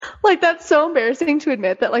Like, that's so embarrassing to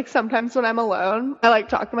admit that, like, sometimes when I'm alone, I, like,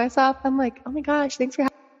 talk to myself. I'm like, oh my gosh, thanks for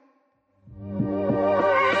having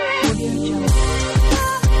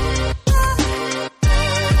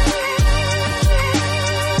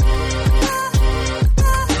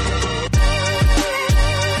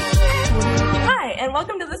Hi, and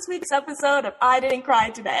welcome to this week's episode of I Didn't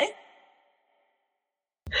Cry Today.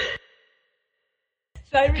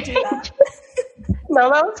 Should I redo that? No,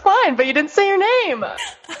 that was fine, but you didn't say your name.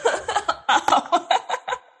 Oh.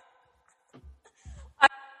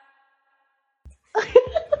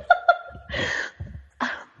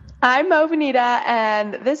 I'm Mo Vanita,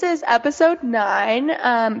 and this is episode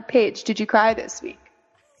 9. Paige, did you cry this week?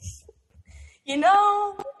 You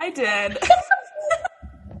know, I did.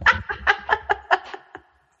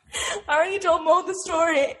 I already told Mo the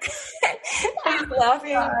story. She's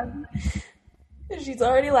laughing. She's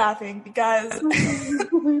already laughing because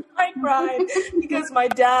I cried because my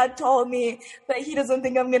dad told me that he doesn't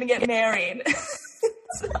think I'm going to get married.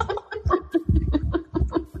 So.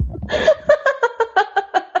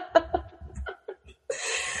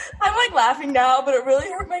 I'm like laughing now, but it really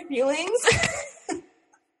hurt my feelings.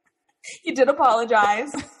 He did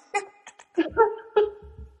apologize.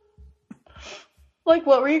 Like,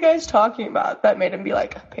 what were you guys talking about that made him be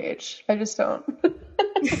like, Paige, I just don't.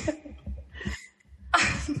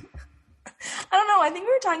 I don't know. I think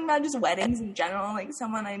we were talking about just weddings in general. Like,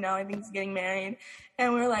 someone I know, I think, is getting married.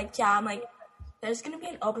 And we were like, yeah, I'm like, there's going to be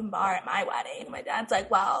an open bar at my wedding. And my dad's like,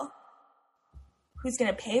 well, who's going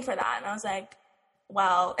to pay for that? And I was like,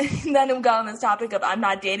 well, and then we got on this topic of I'm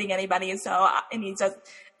not dating anybody. So, and he says,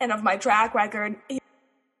 and of my track record.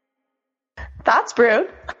 That's rude.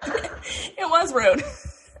 It was rude.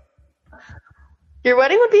 Your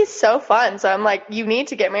wedding would be so fun. So I'm like, you need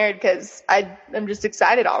to get married because I'm just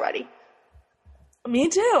excited already. Me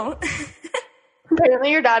too.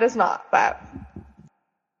 Apparently your dad is not, but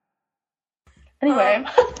anyway.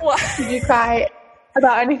 Did you cry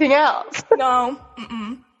about anything else? No.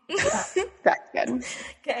 Mm-mm. That's good.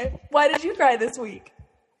 Okay. Why did you cry this week?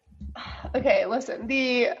 Okay, listen.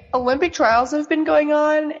 The Olympic trials have been going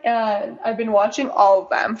on, and I've been watching all of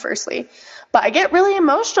them, firstly. But I get really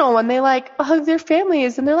emotional when they, like, hug their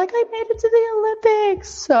families, and they're like, I made it to the Olympics.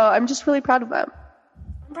 So I'm just really proud of them.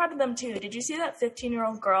 I'm proud of them, too. Did you see that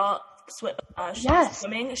 15-year-old girl yes.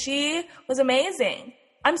 swimming? She was amazing.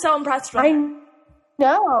 I'm so impressed with her. I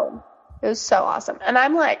know. It was so awesome. And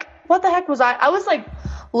I'm like, what the heck was I? I was, like,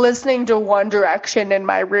 listening to One Direction in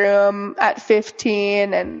my room at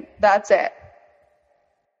 15, and that's it.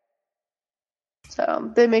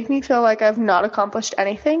 So they make me feel like I've not accomplished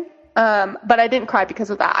anything. But I didn't cry because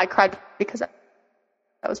of that. I cried because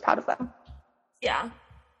I was proud of them. Yeah.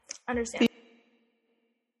 Understand.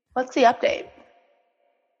 What's the update?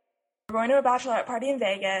 We're going to a bachelorette party in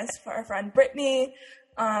Vegas for our friend Brittany.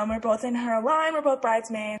 We're both in her line. We're both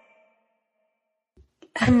bridesmaids.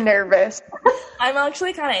 I'm nervous. I'm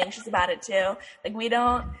actually kind of anxious about it too. Like,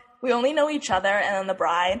 we only know each other and then the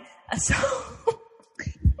bride. So.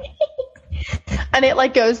 And it,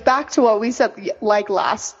 like, goes back to what we said, like,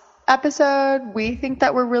 last episode. We think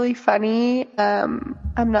that we're really funny. I'm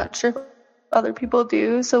not sure if other people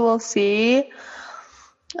do, so we'll see.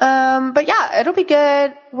 But yeah, it'll be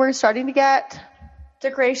good. We're starting to get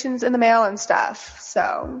decorations in the mail and stuff.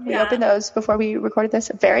 So we opened those before we recorded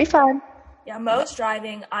this. Very fun. Yeah, Mo's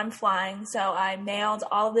driving, I'm flying, so I mailed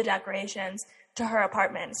all of the decorations to her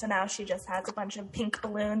apartment. So now she just has a bunch of pink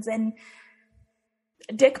balloons and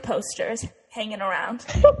dick posters hanging around.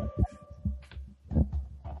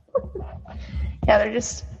 Yeah, they're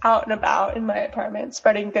just out and about in my apartment,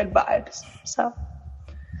 spreading good vibes. So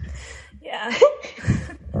yeah.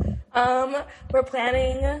 We're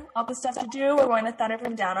planning all the stuff to do. We're going to Thunder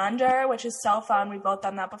from Down Under, which is so fun. We've both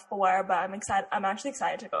done that before, but I'm actually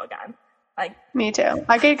excited to go again. Like, me too.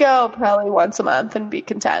 I could go probably once a month and be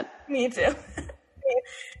content. Me too.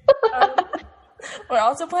 We're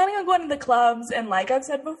also planning on going to the clubs, and like I've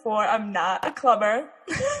said before, I'm not a clubber,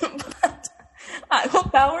 but I will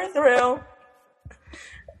power through.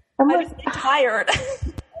 I'm just tired.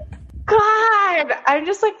 God, I'm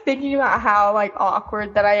just, like, thinking about how, like,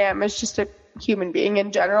 awkward that I am as just a human being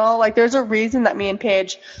in general. Like, there's a reason that me and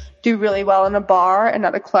Paige do really well in a bar and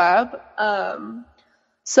at a club.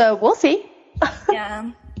 So we'll see.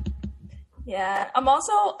 Yeah. Yeah.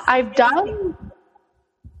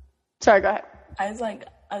 Sorry, go ahead. I was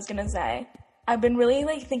going to say, I've been really,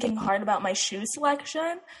 like, thinking hard about my shoe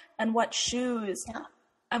selection and what shoes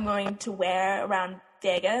I'm going to wear around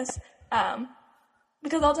Vegas.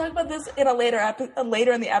 Because I'll talk about this in a later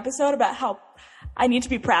in the episode about how I need to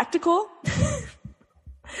be practical.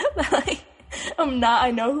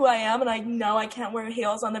 I know who I am, and I know I can't wear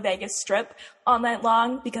heels on the Vegas Strip all night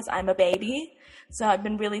long because I'm a baby. So I've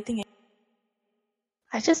been really thinking.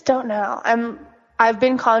 I just don't know. I've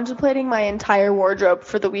been contemplating my entire wardrobe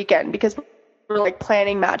for the weekend because we're like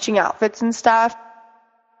planning matching outfits and stuff.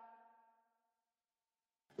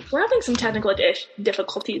 We're having some technical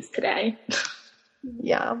difficulties today.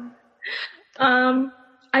 Yeah.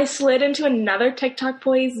 I slid into another TikTok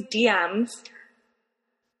boy's DMs.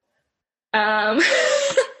 How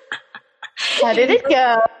did it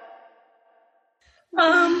go?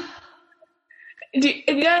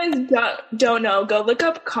 If you guys don't know, go look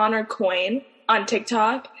up Connor Coyne on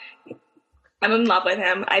TikTok. I'm in love with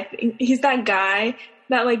him. I think he's that guy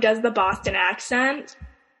that like does the Boston accent,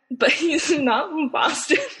 but he's not from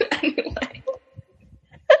Boston anyway.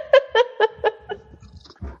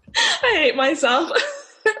 I hate myself.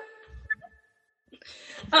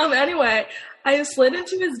 Anyway, I slid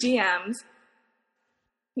into his DMs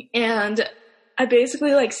and I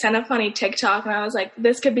basically like sent a funny TikTok and I was like,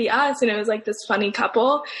 this could be us. And it was like this funny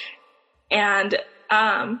couple. And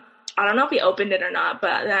I don't know if he opened it or not,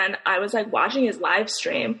 but then I was like watching his live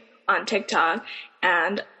stream on TikTok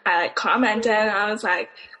and I like commented and I was like,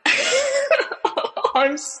 this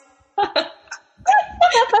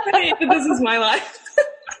is my life.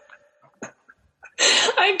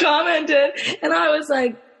 I commented and I was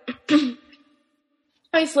like,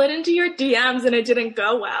 I slid into your DMs and it didn't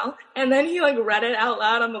go well. And then he like read it out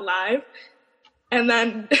loud on the live and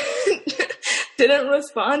then didn't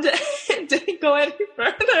respond to it, didn't go any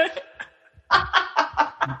further.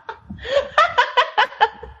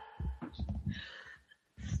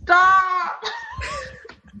 Stop!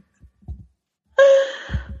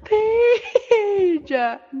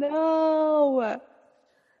 Paige! No!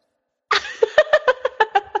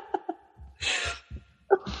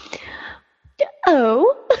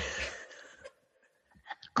 Oh.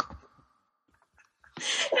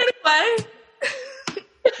 Anyway.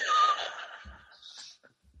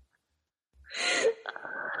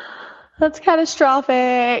 That's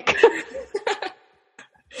catastrophic.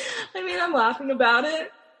 I mean, I'm laughing about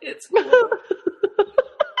it. It's cool.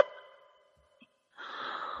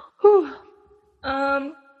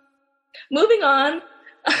 Moving on.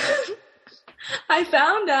 I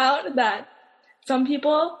found out that some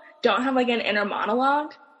people don't have like an inner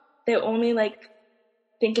monologue. They only like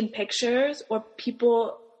think in pictures or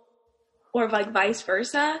people or like vice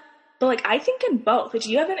versa. But like I think in both. Do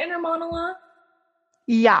you have an inner monologue?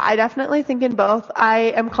 Yeah, I definitely think in both.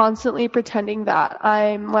 I am constantly pretending that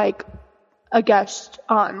I'm like a guest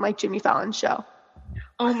on like Jimmy Fallon's show.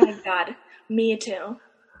 Oh my God. Me too.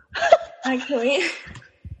 Actually.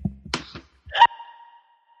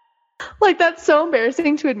 Like, that's so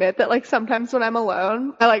embarrassing to admit that, like, sometimes when I'm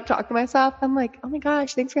alone, I, like, talk to myself. I'm like, oh my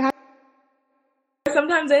gosh, thanks for having me.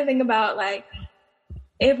 Sometimes I think about, like,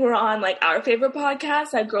 if we're on, like, our favorite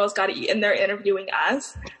podcast, that Girls Gotta Eat, and they're interviewing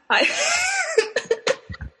us.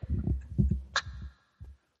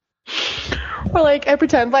 Or, like, I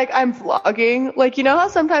pretend like I'm vlogging. Like, you know how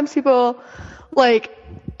sometimes people, like,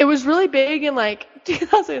 it was really big in, like,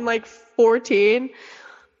 2014.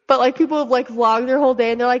 But, like, people have, like, vlogged their whole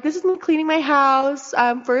day, and they're like, this is me cleaning my house.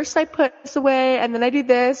 First I put this away, and then I do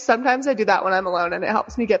this. Sometimes I do that when I'm alone, and it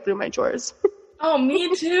helps me get through my chores. Oh,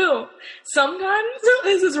 me too. Sometimes,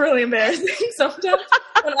 this is really embarrassing. Sometimes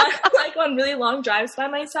when I, like, on really long drives by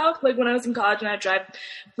myself, like, when I was in college and I'd drive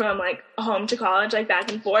from, like, home to college, like,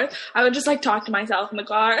 back and forth, I would just, like, talk to myself in the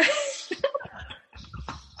car.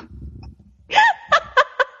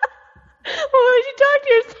 What would you talk to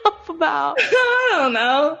yourself about? I don't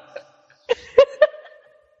know.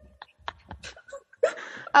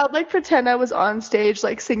 I would like pretend I was on stage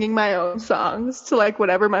like singing my own songs to like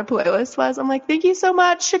whatever my playlist was. I'm like, thank you so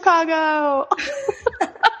much, Chicago.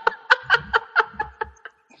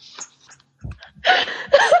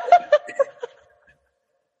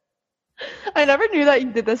 I never knew that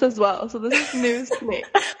you did this as well, so this is news to me.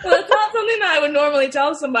 Well, it's not something that I would normally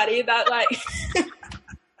tell somebody that like...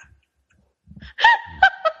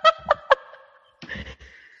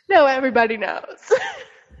 No, everybody knows.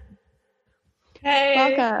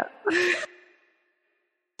 Hey. Welcome.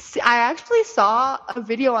 I actually saw a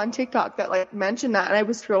video on TikTok that like mentioned that, and I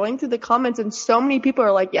was scrolling through the comments, and so many people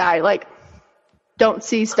are like, yeah, I like don't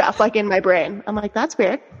see stuff like in my brain. I'm like, that's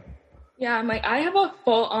weird. Yeah, I'm like, I have a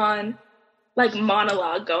full-on like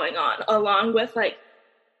monologue going on, along with like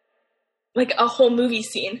a whole movie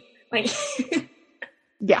scene. Like,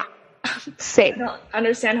 yeah, same. I don't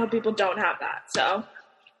understand how people don't have that. So,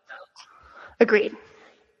 agreed.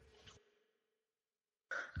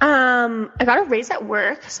 I got a raise at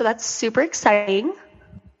work, so that's super exciting.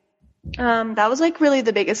 That was like really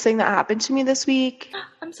the biggest thing that happened to me this week.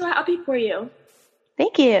 I'm so happy for you.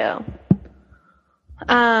 Thank you.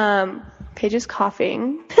 Paige is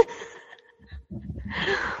coughing.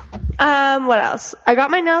 What else? I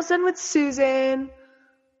got my nails done with Susan.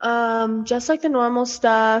 Just like the normal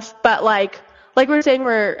stuff, but like we were saying,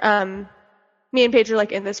 me and Paige are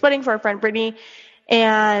like in this wedding for our friend Brittany,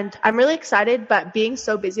 and I'm really excited, but being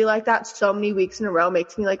so busy like that so many weeks in a row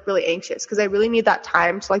makes me like really anxious because I really need that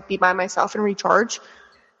time to like be by myself and recharge.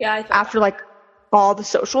 Yeah, after like all the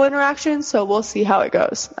social interactions, so we'll see how it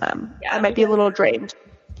goes. I might be a little drained.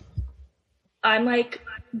 I'm like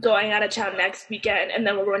going out of town next weekend, and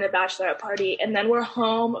then we're going to a bachelorette party, and then we're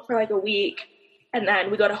home for like a week, and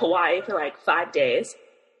then we go to Hawaii for like 5 days.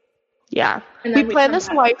 Yeah. We planned this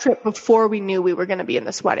Hawaii trip before we knew we were going to be in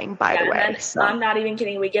this wedding, by the way. So. I'm not even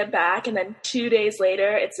kidding. We get back, and then 2 days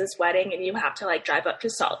later, it's this wedding, and you have to like drive up to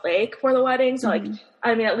Salt Lake for the wedding. So like,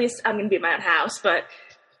 I mean, at least I'm going to be in my own house, but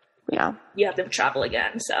yeah, you have to travel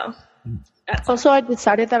again. So also, I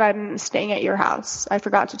decided that I'm staying at your house. I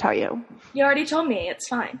forgot to tell you. You already told me. It's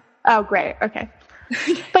fine. Oh, great. Okay.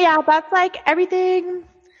 But yeah, that's like everything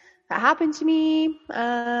that happened to me.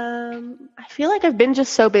 I feel like I've been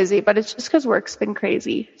just so busy, but it's just because work's been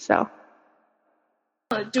crazy. So,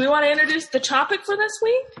 do we want to introduce the topic for this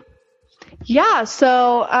week? Yeah.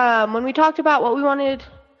 So, when we talked about what we wanted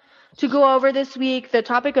to go over this week, the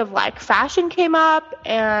topic of like fashion came up,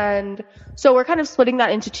 and so we're kind of splitting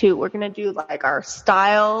that into two. We're going to do like our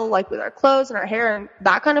style, like with our clothes and our hair and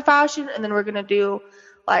that kind of fashion, and then we're going to do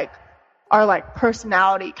like our like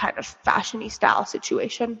personality kind of fashion-y style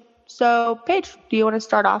situation. So, Paige, do you want to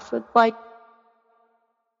start off with like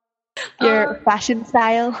your fashion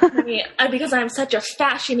style? Because I'm such a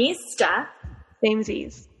fashionista.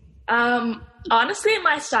 Samesies. Honestly,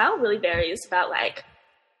 my style really varies about like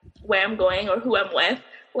where I'm going or who I'm with.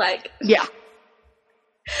 Like, yeah.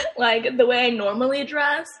 Like the way I normally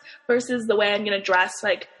dress versus the way I'm going to dress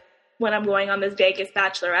like when I'm going on this Vegas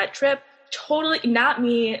bachelorette trip. Totally not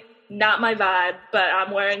me, not my vibe, but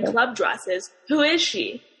I'm wearing club dresses. Who is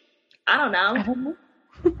she? I don't know.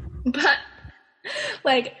 But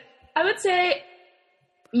like I would say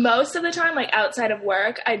most of the time, like outside of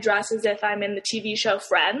work, I dress as if I'm in the TV show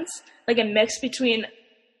Friends, like a mix between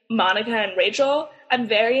Monica and Rachel. I'm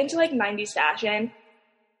very into like 90s fashion.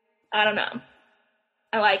 I don't know.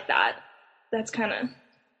 I like that. That's kind of,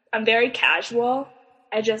 I'm very casual.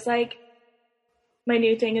 I just like, my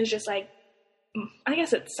new thing is just like, I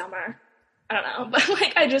guess it's summer. I don't know. But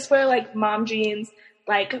like, I just wear like mom jeans,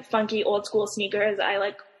 like funky old school sneakers. I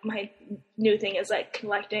like, my new thing is like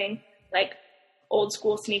collecting like old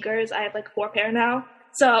school sneakers. I have like 4 pair now.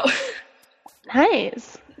 So.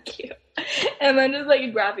 Nice. Thank you. And then just like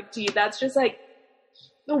a graphic tee. That's just like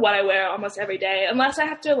what I wear almost every day. Unless I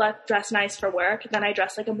have to dress nice for work, then I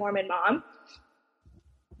dress like a Mormon mom.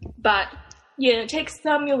 But yeah, take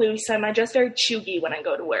some, you lose some. I dress very chuggy when I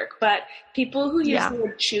go to work. But people who use the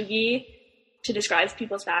word chuggy to describe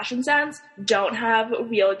people's fashion sense don't have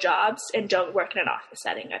real jobs and don't work in an office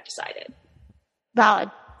setting, I've decided.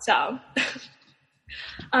 Valid. So,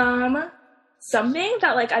 something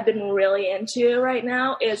that like I've been really into right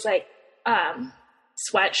now is like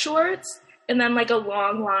sweat shorts and then like a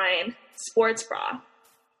long line sports bra.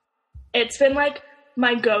 It's been like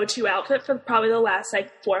my go-to outfit for probably the last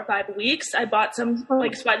like 4 or 5 weeks. I bought some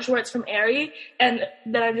like sweat shorts from Aerie, and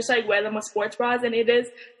then I just like wear them with sports bras, and it is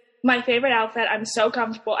my favorite outfit. I'm so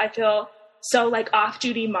comfortable. I feel so like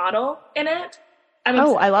off-duty model in it.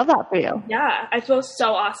 I love that for you. Yeah, I feel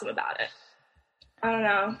so awesome about it. I don't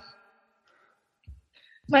know.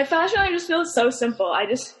 My fashion, I just feel so simple. I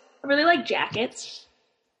really like jackets.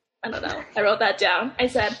 I don't know. I wrote that down. I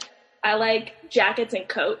said I like jackets and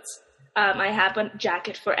coats. I have a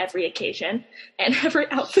jacket for every occasion and every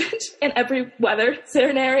outfit and every weather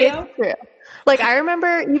scenario. It's true. Like, I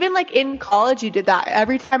remember even like in college, you did that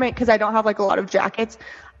every time because I don't have like a lot of jackets.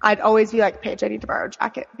 I'd always be like, Paige, I need to borrow a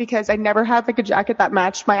jacket because I never had like a jacket that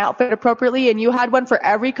matched my outfit appropriately. And you had one for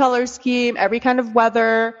every color scheme, every kind of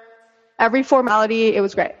weather, every formality. It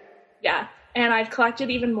was great. Yeah. And I've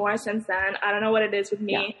collected even more since then. I don't know what it is with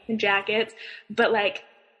me and jackets, but like,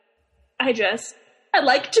 I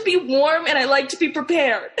like to be warm and I like to be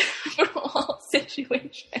prepared for all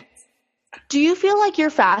situations. Do you feel like your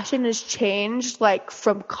fashion has changed like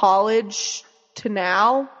from college to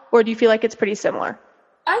now? Or do you feel like it's pretty similar?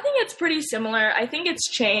 I think it's pretty similar. I think it's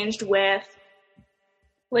changed with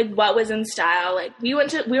like what was in style. Like we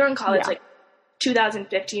were in college like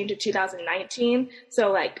 2015 to 2019.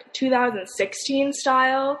 So like 2016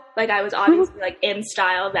 style, like I was obviously like in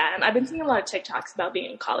style then. I've been seeing a lot of TikToks about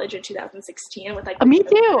being in college in 2016 with like me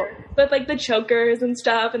too, with like the chokers and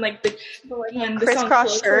stuff, and like when the song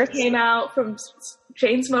crisscross shirts came out from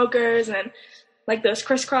Chainsmokers, and like those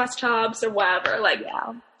crisscross tops or whatever. Like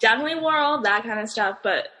definitely wore all that kind of stuff,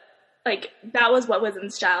 but like that was what was in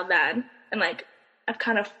style then, and like I've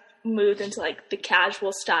kind of moved into like the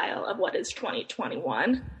casual style of what is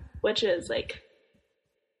 2021, which is like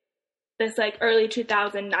this like early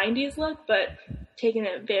 2090s look, but taking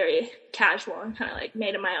it very casual and kind of like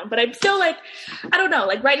made it my own. But I'm still like, I don't know,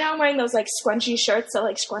 like right now I'm wearing those like scrunchy shirts that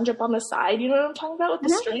like scrunch up on the side. You know what I'm talking about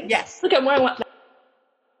with the strings? Yes. Look, I'm wearing what?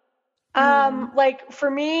 Like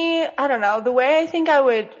for me, I don't know, the way I think I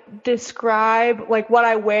would describe like what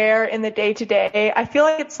I wear in the day to day, I feel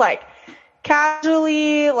like it's like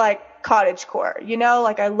casually like cottagecore, you know,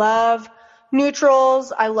 like I love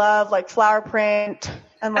neutrals, I love like flower print,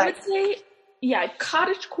 and like I would say, yeah,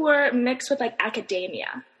 cottagecore mixed with like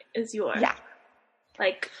academia is your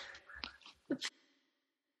like,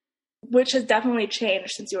 which has definitely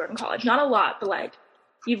changed since you were in college. Not a lot, but like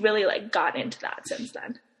you've really like gotten into that since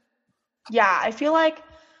then. Yeah, I feel like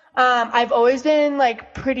I've always been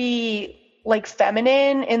like pretty like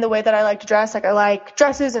feminine in the way that I like to dress. Like I like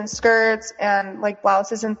dresses and skirts and like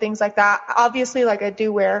blouses and things like that. Obviously, like I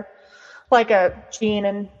do wear like a jean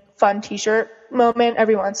and fun t-shirt moment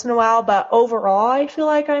every once in a while, but overall I feel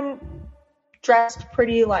like I'm dressed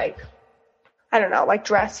pretty like, I don't know, like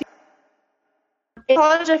dressy. In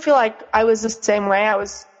college I feel like I was the same way. I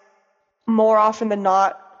was more often than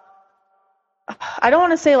not, I don't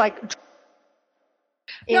want to say like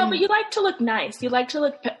no, but you like to look nice. You like to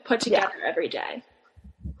look put together every day.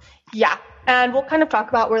 Yeah, and we'll kind of talk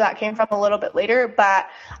about where that came from a little bit later, but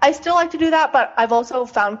I still like to do that, but I've also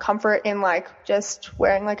found comfort in like just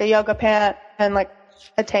wearing like a yoga pant and like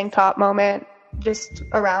a tank top moment just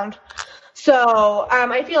around. So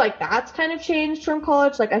I feel like that's kind of changed from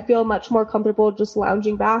college. Like I feel much more comfortable just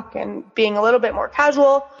lounging back and being a little bit more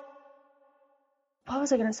casual. What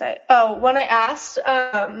was I going to say? Oh, when I asked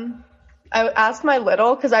my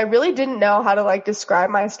little, because I really didn't know how to like describe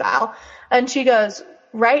my style, and she goes,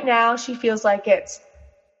 right now she feels like it's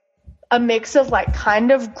a mix of like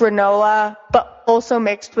kind of granola, but also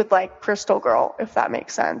mixed with like Crystal Girl, if that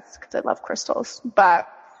makes sense, because I love crystals. But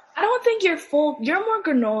I don't think you're more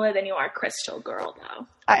granola than you are Crystal Girl, though.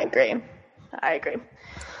 I agree.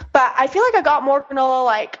 But I feel like I got more granola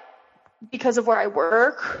like because of where I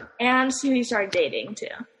work. And so you started dating too.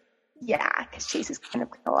 Yeah, because Chase is kind of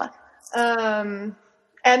granola. And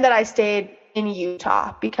that I stayed in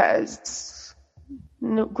Utah because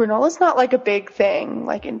granola's not like a big thing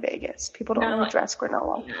like in Vegas. People don't really dress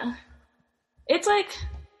granola. Yeah. It's like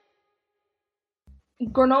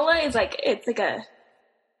granola is like, it's like a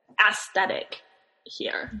aesthetic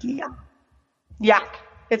here. Yeah.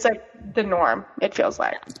 It's like the norm, it feels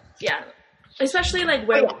like. Yeah. Especially like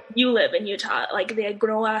where you live in Utah, like the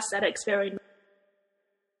granola aesthetic's very.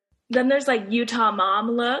 Then there's like Utah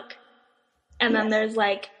mom look. And then there's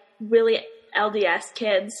like really LDS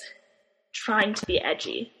kids trying to be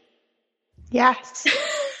edgy. Yes.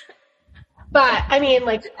 But I mean,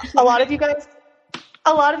 like a lot of you guys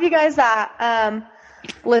that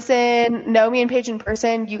listen, know me and Paige in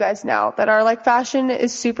person, you guys know that our like fashion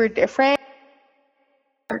is super different.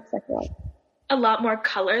 A lot more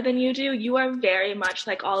color than you do. You are very much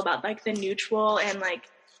like all about like the neutral and like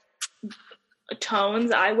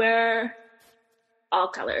tones. I wear all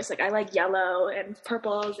colors. Like I like yellow and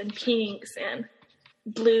purples and pinks and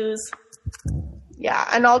blues. Yeah,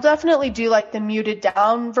 and I'll definitely do like the muted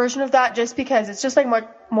down version of that just because it's just like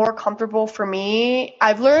more comfortable for me.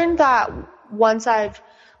 I've learned that once I've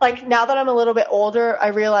like now that I'm a little bit older, I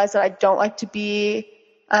realize that I don't like to be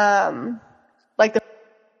like the,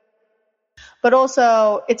 but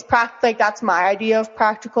also it's like that's my idea of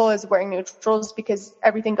practical is wearing neutrals because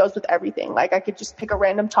everything goes with everything. Like I could just pick a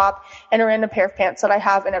random top and a random pair of pants that I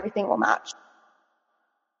have and everything will match.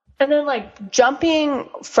 And then like jumping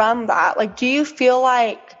from that, like do you feel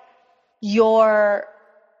like your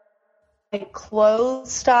like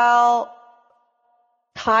clothes style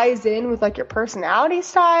ties in with like your personality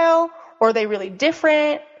style, or are they really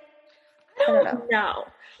different? I don't know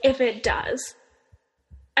if it does.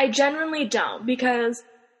 I genuinely don't, because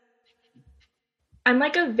I'm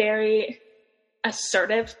like a very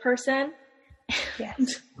assertive person.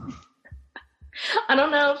 Yes. I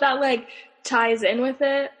don't know if that like ties in with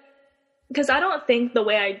it, because I don't think the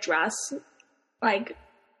way I dress, like,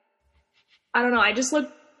 I don't know, I just look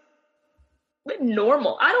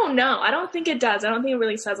normal. I don't know. I don't think it does. I don't think it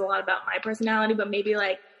really says a lot about my personality, but maybe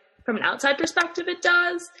like from an outside perspective it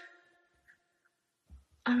does.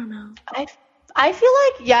 I don't know. I feel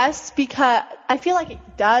like yes, because I feel like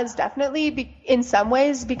it does definitely in some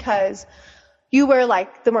ways, because you wear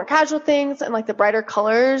like the more casual things and like the brighter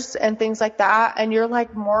colors and things like that, and you're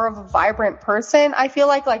like more of a vibrant person. I feel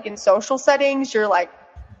like in social settings you're like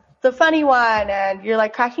the funny one, and you're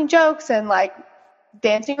like cracking jokes and like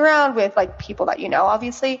dancing around with like people that you know,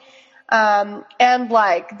 obviously. And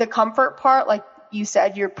like the comfort part, like you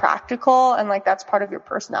said, you're practical, and like that's part of your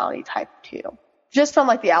personality type too, just from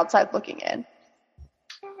like the outside looking in.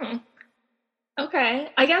 Okay.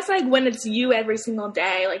 I guess like when it's you every single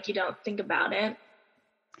day, like you don't think about it.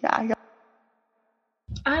 Yeah.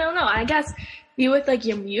 I don't know. I guess you with like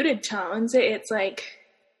your muted tones, it's like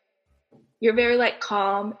you're very like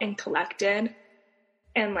calm and collected,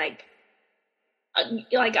 and like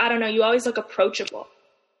I don't know, you always look approachable.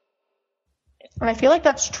 And I feel like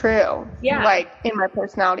that's true. Yeah. Like in my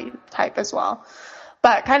personality type as well.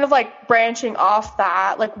 But kind of like branching off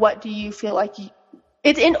that, like what do you feel like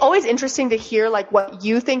it's always interesting to hear like what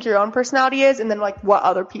you think your own personality is, and then like what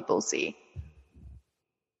other people see.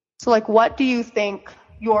 So like what do you think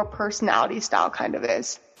your personality style kind of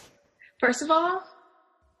is? First of all,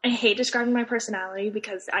 I hate describing my personality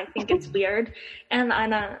because I think it's weird, and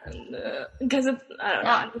because I don't know,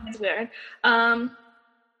 I think it's weird. I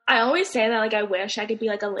always say that like I wish I could be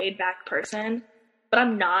like a laid back person, but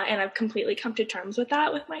I'm not, and I've completely come to terms with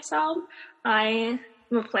that with myself. I'm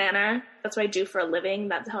a planner. That's what I do for a living.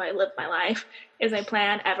 That's how I live my life, is I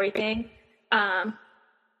plan everything.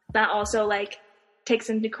 That also like takes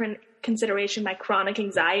into consideration my chronic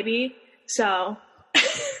anxiety. So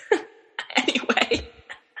anyway.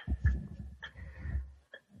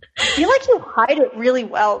 I feel like you hide it really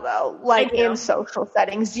well though, like in social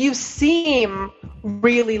settings. You seem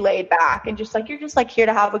really laid back and just like you're just like here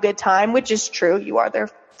to have a good time, which is true. You are there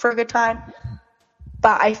for a good time.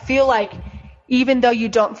 But I feel like even though you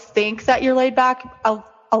don't think that you're laid back,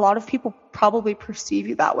 a lot of people probably perceive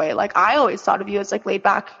you that way. Like I always thought of you as like laid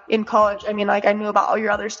back in college. I mean, like I knew about all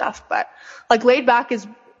your other stuff, but like laid back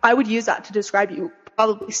I would use that to describe you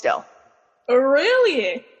probably still.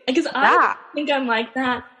 Really? Because I don't think I'm like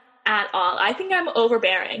that at all. I think I'm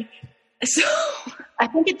overbearing. So I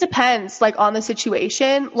think it depends like on the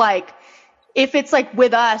situation. Like if it's like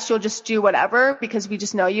with us, you'll just do whatever because we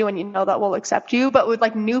just know you and you know that we'll accept you. But with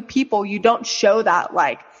like new people, you don't show that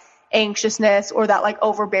like anxiousness or that like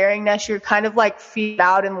overbearingness. You're kind of like feed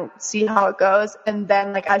out and see how it goes. And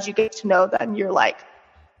then like as you get to know them, you're like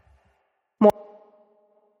more.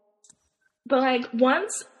 But like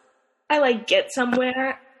once I like get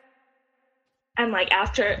somewhere and like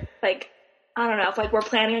after like, I don't know, if like we're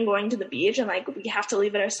planning on going to the beach and like we have to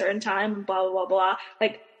leave at a certain time and blah, blah, blah, blah.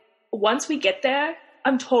 Like once we get there,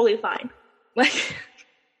 I'm totally fine. Like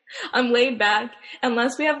I'm laid back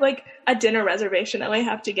unless we have like a dinner reservation that we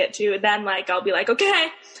have to get to. Then like I'll be like, okay,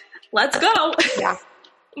 let's go. Yeah.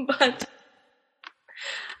 But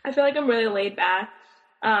I feel like I'm really laid back.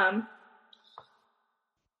 I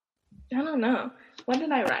don't know. What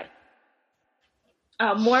did I write?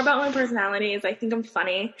 More about my personality is I think I'm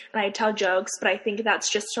funny and I tell jokes, but I think that's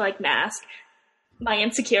just to like mask my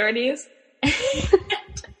insecurities.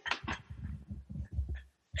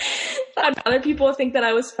 Other people think that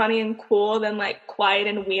I was funny and cool than like quiet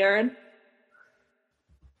and weird.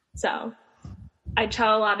 So I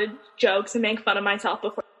tell a lot of jokes and make fun of myself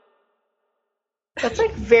before. That's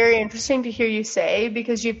like very interesting to hear you say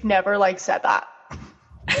because you've never like said that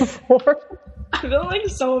before. I feel like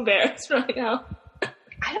so embarrassed right now.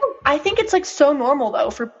 I think it's like so normal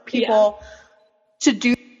though for people to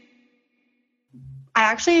do. I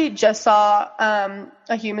actually just saw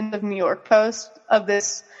a Humans of New York post of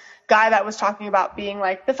this guy that was talking about being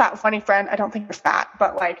like the fat funny friend. I don't think you're fat,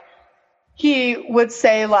 but like he would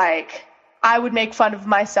say like I would make fun of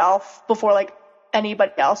myself before like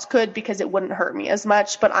anybody else could because it wouldn't hurt me as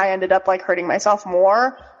much, but I ended up like hurting myself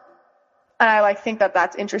more. And I like think that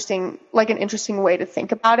that's interesting, like an interesting way to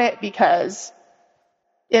think about it because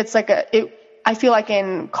it's like I feel like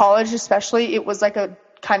in college especially, it was like a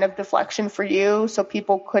kind of deflection for you. So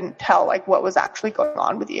people couldn't tell like what was actually going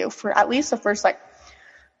on with you for at least the first like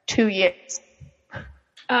 2 years.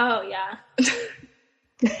 Oh yeah.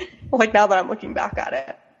 Like now that I'm looking back at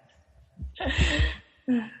it.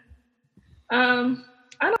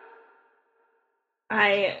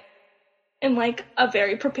 I am like a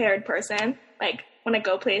very prepared person. Like when I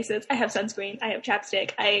go places, I have sunscreen, I have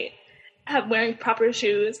chapstick, I have wearing proper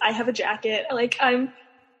shoes, I have a jacket. Like I'm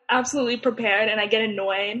absolutely prepared and I get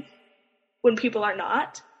annoyed when people are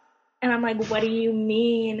not. And I'm like, what do you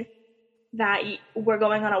mean that we're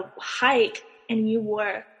going on a hike and you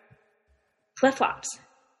wore flip-flops?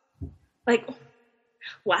 Like,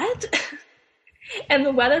 what? And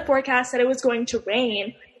the weather forecast said it was going to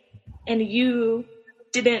rain, and you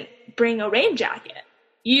didn't bring a rain jacket.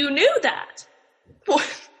 You knew that.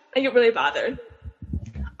 I get really bothered.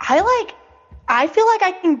 I feel like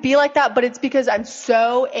I can be like that, but it's because I'm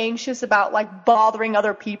so anxious about like bothering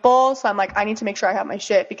other people. So I'm like, I need to make sure I have my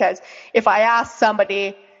shit, because if I ask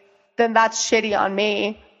somebody, then that's shitty on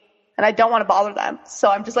me and I don't want to bother them. So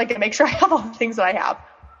I'm just like gonna make sure I have all the things that I have.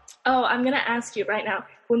 Oh, I'm gonna ask you right now.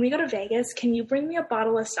 When we go to Vegas, can you bring me a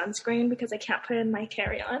bottle of sunscreen, because I can't put it in my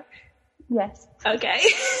carry-on? Yes. Okay.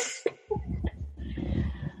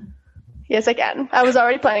 Yes, I can. I was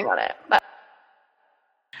already planning on it. But...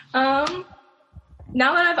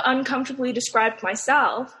 now that I've uncomfortably described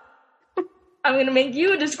myself, I'm going to make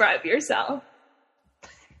you describe yourself.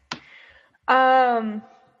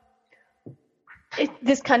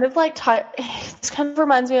 This kind of like this kind of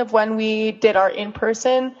reminds me of when we did our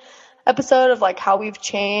in-person episode of like how we've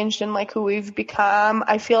changed and like who we've become.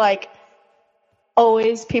 I feel like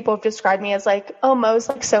always people have described me as like, oh, Mo's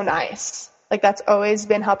like so nice. Like that's always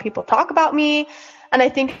been how people talk about me. And I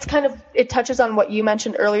think it's kind of, it touches on what you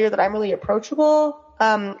mentioned earlier, that I'm really approachable.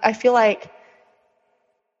 I feel like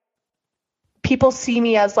people see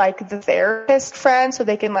me as like the therapist friend, so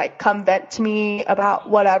they can like come vent to me about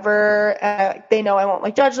whatever. They know I won't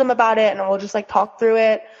like judge them about it, and we'll just like talk through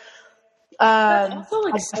it. That's also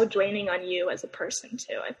like so draining on you as a person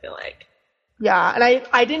too, I feel like. Yeah, and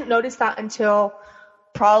I didn't notice that until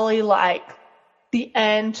probably like the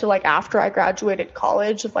end to like after I graduated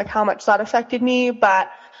college, of like how much that affected me. But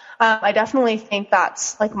I definitely think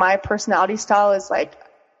that's like my personality style, is like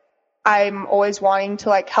I'm always wanting to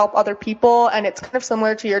like help other people, and it's kind of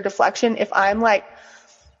similar to your deflection. If I'm like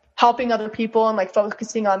helping other people and like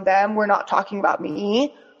focusing on them, we're not talking about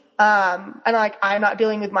me. And like I'm not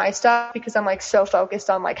dealing with my stuff because I'm like so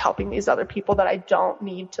focused on like helping these other people that I don't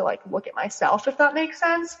need to like look at myself, if that makes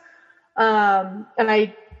sense. And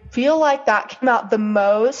I feel like that came out the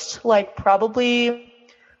most like probably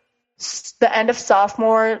the end of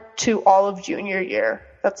sophomore to all of junior year.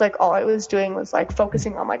 That's like all I was doing was like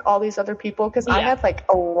focusing on like all these other people, because I had like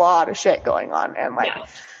a lot of shit going on, and like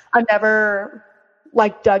I never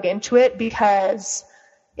like dug into it, because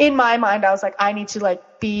in my mind I was like, I need to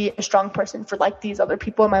like be a strong person for like these other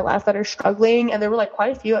people in my life that are struggling, and there were like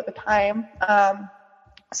quite a few at the time.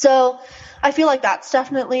 So I feel like that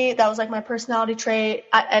was like my personality trait.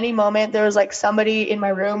 At any moment there was like somebody in my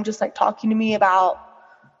room just like talking to me about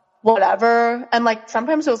whatever, and like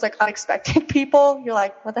sometimes it was like unexpected people. You're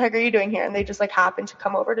like, what the heck are you doing here? And they just like happen to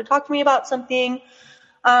come over to talk to me about something.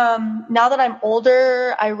 Now that I'm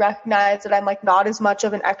older, I recognize that I'm like not as much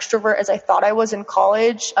of an extrovert as I thought I was in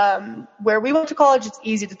college. Where we went to college, it's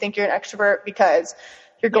easy to think you're an extrovert because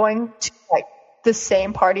you're going to like the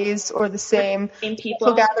same parties or the same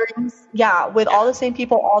people gatherings. Yeah, with all the same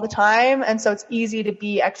people all the time. And so it's easy to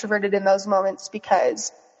be extroverted in those moments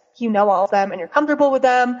because you know all of them and you're comfortable with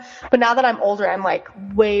them. But now that I'm older, I'm like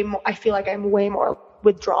I feel like I'm way more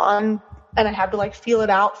withdrawn, and I have to like feel it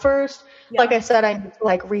out first. Yeah. Like I said, I need to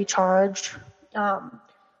like recharge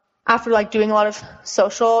after like doing a lot of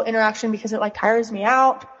social interaction, because it like tires me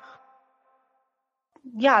out.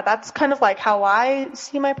 Yeah, that's kind of like how I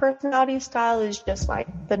see my personality style, is just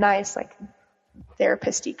like the nice, like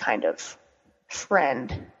therapist-y kind of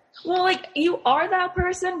friend. Well, like you are that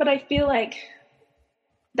person, but I feel like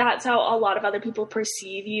that's how a lot of other people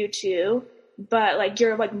perceive you too. But like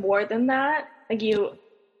you're like more than that. Like you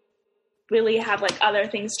really have like other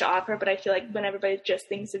things to offer, but I feel like when everybody just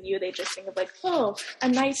thinks of you, they just think of like, oh, a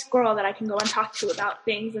nice girl that I can go and talk to about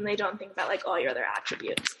things, and they don't think about like all your other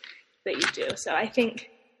attributes that you do. So I think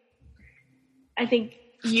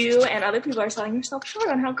you and other people are selling yourself short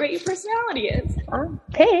on how great your personality is.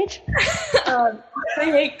 Paige.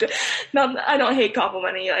 I don't hate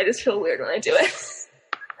complimenting you. I just feel weird when I do it.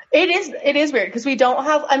 It is weird because we don't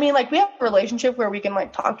have, I mean, like we have a relationship where we can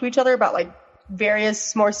like talk to each other about like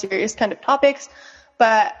various more serious kind of topics,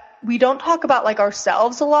 but we don't talk about like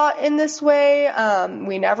ourselves a lot in this way.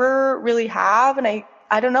 We never really have. And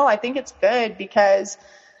I don't know. I think it's good because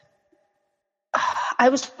I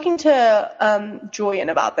was talking to Julian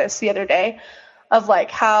about this the other day, of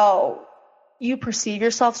like how you perceive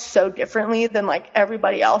yourself so differently than like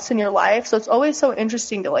everybody else in your life. So it's always so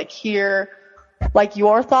interesting to like hear like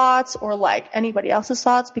your thoughts or like anybody else's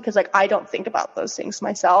thoughts, because like I don't think about those things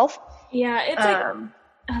myself. Yeah, it's like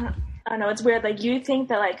I don't know, it's weird. Like you think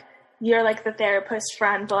that like you're like the therapist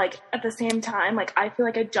friend, but like at the same time, like I feel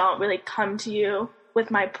like I don't really come to you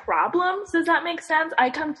with my problems. Does that make sense? I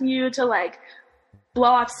come to you to like blow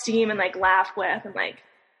off steam and like laugh with and like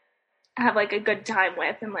have like a good time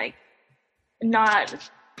with, and like not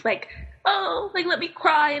like, oh, like let me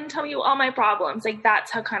cry and tell you all my problems. Like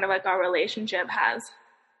that's how kind of like our relationship has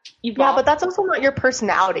evolved. Yeah, but that's also not your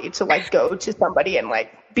personality to like go to somebody and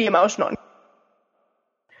like be emotional.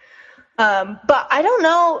 But I don't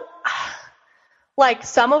know, like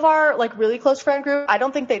some of our like really close friend group, I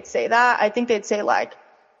don't think they'd say that. I think they'd say like,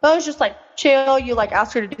 oh, it's just like chill. You like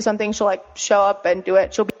ask her to do something, she'll like show up and do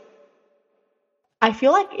it. I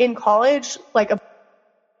feel like in college, like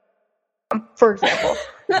for example,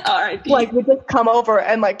 like would just come over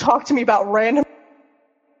and like talk to me about random.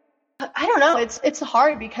 I don't know. It's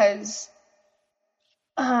hard because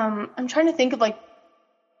I'm trying to think of like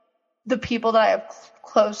the people that I have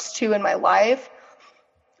close to in my life.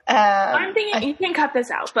 I'm thinking, you can cut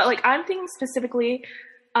this out, but like I'm thinking specifically,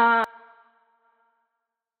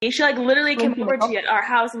 she like literally came over to our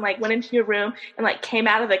house and like went into your room and like came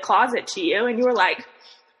out of the closet to you, and you were like,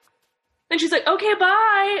 and she's like, okay,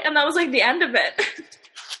 bye, and that was like the end of it.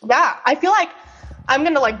 Yeah, I feel like I'm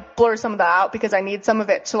gonna like blur some of that out because I need some of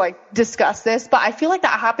it to like discuss this, but I feel like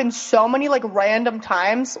that happens so many like random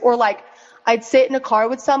times, or like I'd sit in a car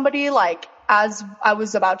with somebody like as I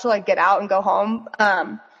was about to like get out and go home,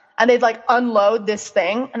 and they'd like unload this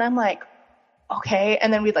thing and I'm like, okay,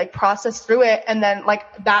 and then we'd like process through it, and then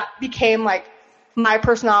like that became like my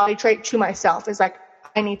personality trait to myself, is like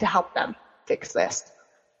I need to help them fix this.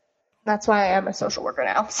 That's why I am a social worker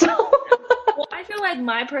now. So well, I feel like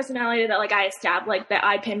my personality that like I established, like that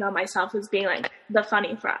I pinned on myself, as being like the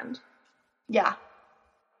funny friend. Yeah.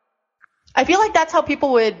 I feel like that's how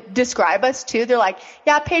people would describe us too. They're like,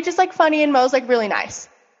 yeah, Paige is like funny and Mo's like really nice.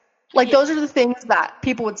 Like those are the things that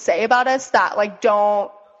people would say about us that like don't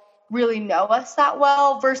really know us that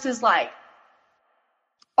well, versus like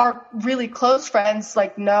our really close friends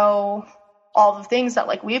like know all the things that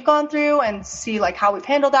like we've gone through and see like how we've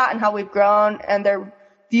handled that and how we've grown, and their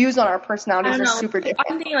views on our personalities are super different.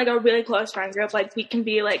 I'm thinking like a really close friend group, like we can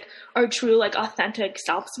be like our true like authentic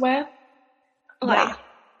selves with. Like yeah.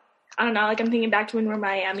 I don't know, like I'm thinking back to when we were in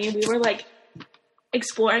Miami, we were like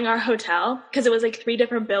exploring our hotel because it was like 3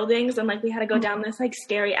 different buildings, and like we had to go down this like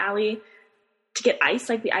scary alley to get ice.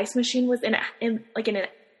 Like the ice machine was in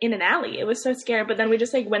an alley. It was so scary. But then we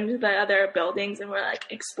just like went to the other buildings and we're like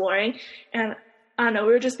exploring, and I don't know,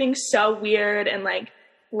 we were just being so weird and like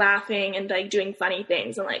laughing and like doing funny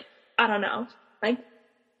things, and like I don't know, like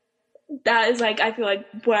that is like I feel like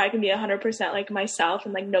where I can be 100% like myself,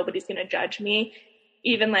 and like nobody's gonna judge me,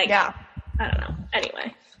 even like yeah. I don't know.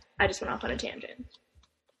 Anyway, I just went off on a tangent.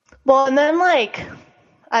 Well, and then like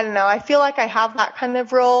I don't know, I feel like I have that kind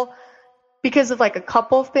of role because of like a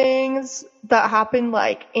couple things that happened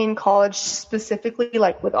like in college, specifically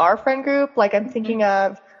like with our friend group. Like I'm thinking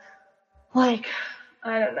of like,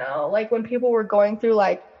 I don't know, like when people were going through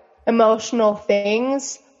like emotional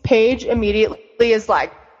things, Paige immediately is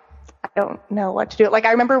like, I don't know what to do. Like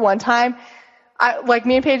I remember one time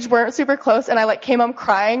me and Paige weren't super close, and I like came home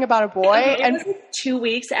crying about a boy. Okay, and it was like 2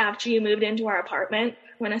 weeks after you moved into our apartment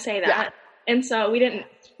when I say that. Yeah. And so we didn't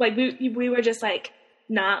like, we were just like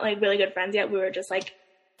not like really good friends yet. We were just like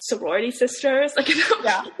sorority sisters. Like,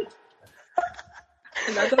 yeah.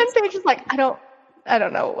 And Paige is like, I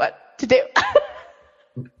don't know what to do.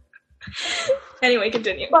 Anyway,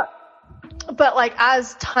 continue. But like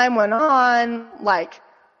as time went on, like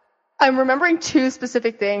I'm remembering 2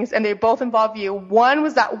 specific things, and they both involve you. One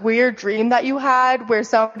was that weird dream that you had where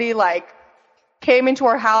somebody like came into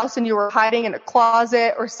our house and you were hiding in a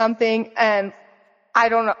closet or something, and I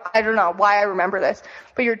don't know why I remember this,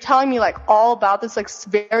 but you're telling me like all about this like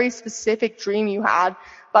very specific dream you had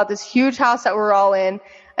about this huge house that we're all in,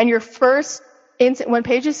 and your first instant when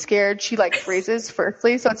Paige is scared, she like freezes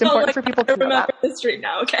firstly, so it's important for people to know that. I remember this dream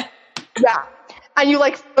now, okay. Yeah. And you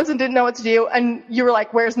like froze and didn't know what to do, and you were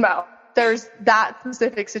like, where's Mo? There's that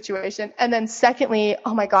specific situation. And then secondly,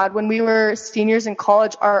 oh my God, when we were seniors in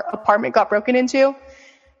college, our apartment got broken into,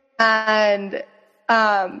 and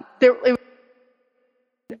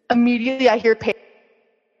immediately I hear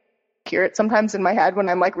it sometimes in my head when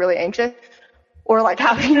I'm like really anxious or like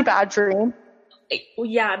having a bad dream.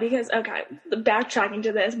 Yeah, because okay, backtracking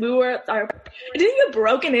to this, it didn't get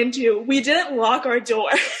broken into. We didn't lock our door.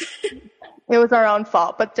 It was our own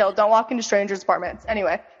fault, but still, don't walk into strangers' apartments.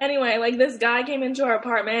 Anyway, like this guy came into our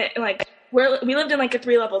apartment, and like we lived in like a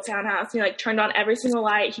 3-level townhouse, and he like turned on every single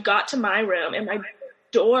light. He got to my room, and my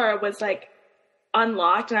door was like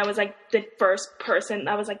unlocked, and I was like the first person.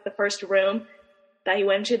 That was like the first room that he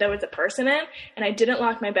went into. There was a person in, and I didn't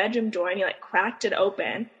lock my bedroom door, and he like cracked it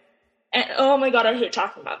open, And oh my god, I hate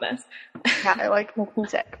talking about this. Yeah, I like makes me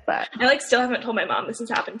sick, but I like still haven't told my mom this has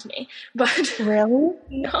happened to me. But really?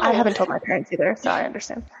 No. I haven't told my parents either, so I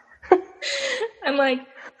understand. And like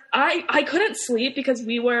I couldn't sleep because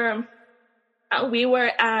we were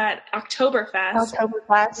at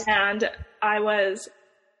Oktoberfest. And I was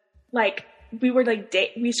like, we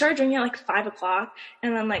started drinking at like 5:00,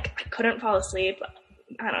 and then like I couldn't fall asleep.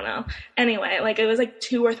 I don't know. Anyway, like it was like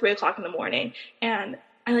 2 or 3 o'clock in the morning, and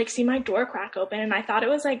I like see my door crack open, and I thought it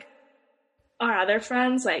was like our other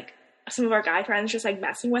friends, like some of our guy friends just like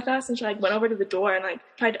messing with us, and she like went over to the door and like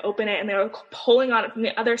tried to open it, and they were pulling on it from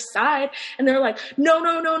the other side, and they were like, no,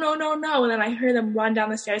 and then I heard them run down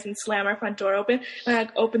the stairs and slam our front door open, and I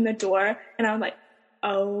like opened the door, and I was like,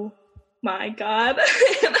 oh my god.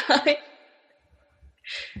 And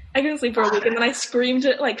I couldn't sleep for a week, and then I screamed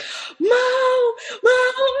it like, Mo!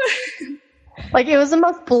 Like, it was the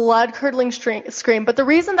most blood-curdling scream. But the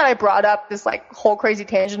reason that I brought up this, like, whole crazy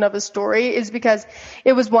tangent of a story is because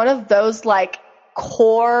it was one of those, like,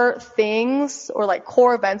 core things or, like,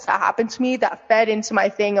 core events that happened to me that fed into my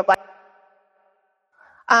thing of,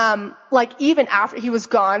 like, even after he was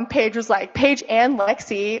gone, Paige and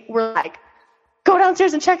Lexi were like, go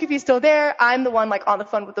downstairs and check if he's still there. I'm the one, like, on the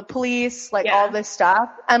phone with the police, like, all this stuff.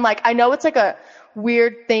 And, like, I know it's, like, a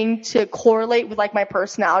weird thing to correlate with, like, my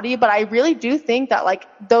personality, but I really do think that, like,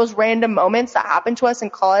 those random moments that happened to us in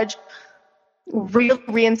college really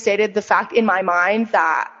reinstated the fact in my mind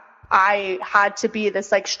that I had to be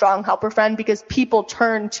this, like, strong helper friend because people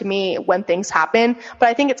turn to me when things happen. But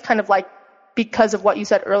I think it's kind of, like, because of what you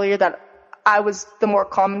said earlier that I was the more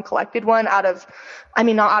calm and collected one not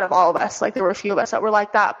out of all of us. Like, there were a few of us that were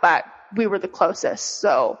like that, but we were the closest.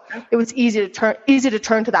 So it was easy to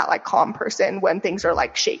turn to that, like, calm person when things are,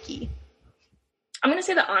 like, shaky. I'm going to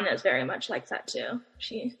say that Anna is very much like that too.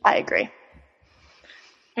 I agree.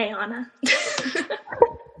 Hey, Anna.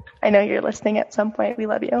 I know you're listening at some point. We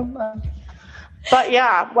love you. But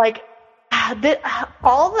yeah, like,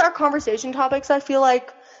 all of our conversation topics, I feel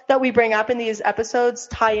like, that we bring up in these episodes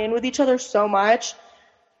tie in with each other so much.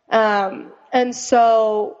 And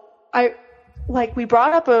so we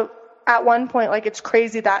brought up at one point, like, it's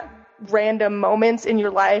crazy that random moments in your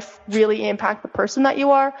life really impact the person that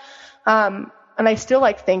you are. And I still,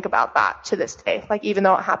 like, think about that to this day, like, even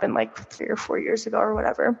though it happened like 3 or 4 years ago or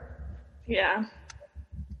whatever. Yeah.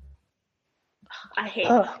 I hate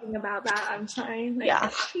thinking about that. I'm sorry. Like, yeah,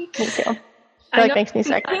 me too. It makes me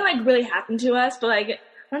sick. Nothing, like, really happened to us, but, like,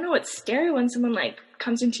 I don't know, it's scary when someone, like,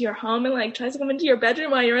 comes into your home and, like, tries to come into your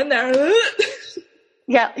bedroom while you're in there.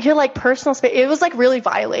 Yeah, your, like, personal space. It was, like, really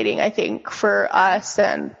violating, I think, for us,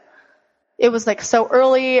 and it was, like, so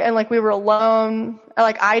early, and, like, we were alone.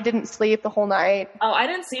 Like, I didn't sleep the whole night. Oh, I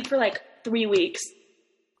didn't sleep for, like, 3 weeks.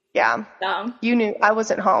 Yeah. So. You knew I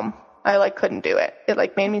wasn't home. I, like, couldn't do it. It,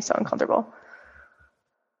 like, made me so uncomfortable.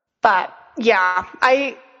 But, yeah,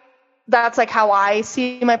 that's, like, how I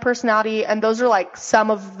see my personality, and those are, like,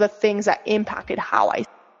 some of the things that impacted how I.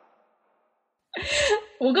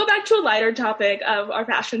 We'll go back to a lighter topic of our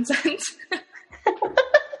fashion sense.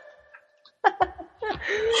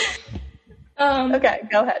 Okay,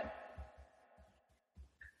 go ahead.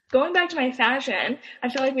 Going back to my fashion, I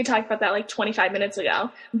feel like we talked about that, like, 25 minutes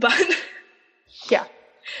ago, but yeah.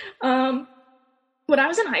 When I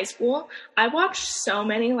was in high school, I watched so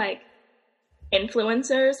many, like,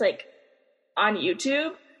 influencers, like, on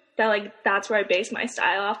YouTube that, like, that's where I based my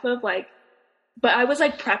style off of, like, but I was,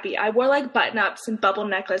 like, preppy. I wore, like, button-ups and bubble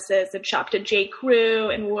necklaces and shopped at J. Crew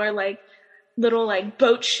and wore, like, little, like,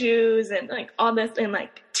 boat shoes and, like, all this, and,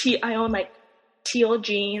 like, I own, like, teal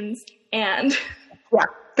jeans and yeah,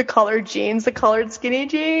 the colored jeans, the colored skinny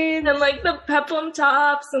jeans, and, like, the peplum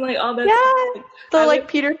tops and, like, all this. Yeah, the, like,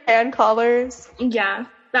 Peter Pan collars. Yeah,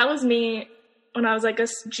 that was me when I was, like, a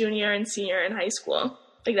junior and senior in high school.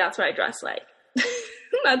 Like, that's what I dressed like.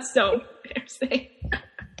 That's so embarrassing.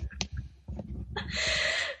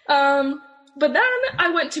 But then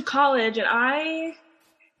I went to college and I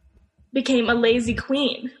became a lazy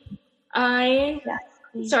queen. I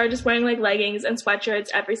started just wearing, like, leggings and sweatshirts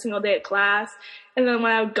every single day at class. And then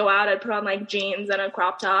when I would go out, I'd put on, like, jeans and a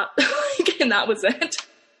crop top. And that was it.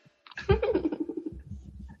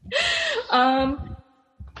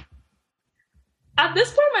 At this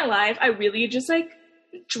point in my life, I really just, like,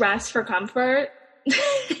 dress for comfort.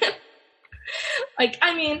 Like,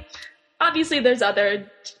 I mean, obviously there's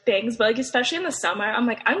other things, but, like, especially in the summer, I'm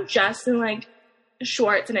like, I'm dressed in, like,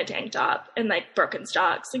 shorts and a tank top and, like,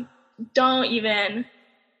 Birkenstocks. Like, don't even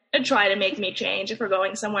try to make me change if we're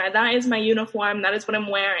going somewhere. That is my uniform. That is what I'm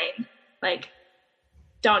wearing. Like,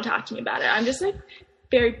 don't talk to me about it. I'm just, like,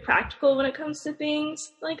 very practical when it comes to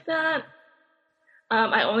things like that.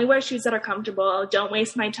 I only wear shoes that are comfortable. Don't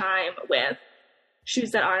waste my time with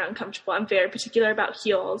shoes that aren't uncomfortable. I'm very particular about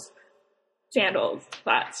heels, sandals,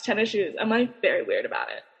 flats, tennis shoes. I'm like very weird about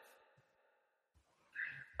it.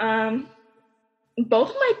 Both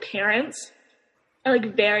of my parents are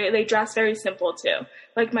like they dress very simple too.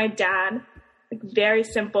 Like my dad, like very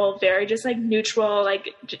simple, very just like neutral.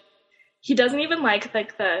 Like he doesn't even like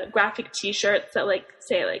the graphic t-shirts that like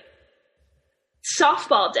say like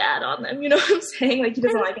softball dad on them. You know what I'm saying? Like he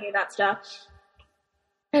doesn't like any of that stuff.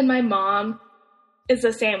 And my mom is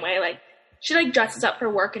the same way. Like she like dresses up for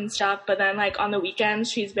work and stuff, but then like on the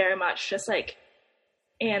weekends she's very much just like,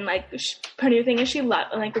 and like her new thing is she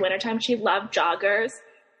loved, like the wintertime, she loved joggers.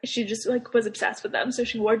 She just like was obsessed with them, so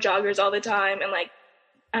she wore joggers all the time. And like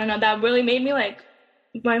I don't know, that really made me like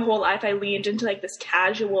my whole life I leaned into like this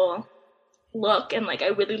casual look, and like I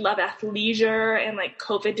really love athleisure, and like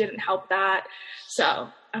COVID didn't help that. So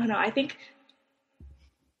I don't know, I think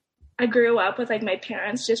I grew up with like my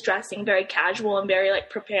parents just dressing very casual and very like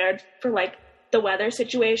prepared for like the weather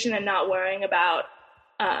situation, and not worrying about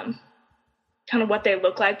kind of what they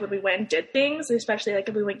look like when we went and did things, especially like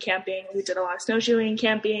if we went camping. We did a lot of snowshoeing,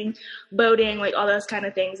 camping, boating, like all those kind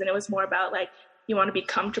of things. And it was more about like you want to be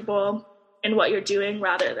comfortable in what you're doing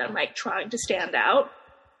rather than like trying to stand out.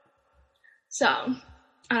 So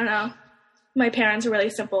I don't know. My parents are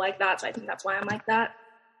really simple like that, so I think that's why I'm like that.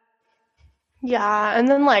 Yeah, and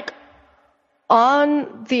then like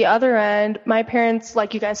on the other end, my parents,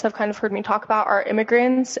 like you guys have kind of heard me talk about, are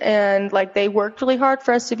immigrants, and like they worked really hard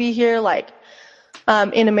for us to be here, like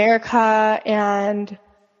in America, and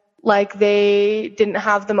like they didn't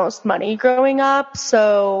have the most money growing up.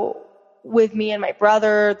 So with me and my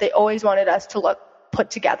brother, they always wanted us to look put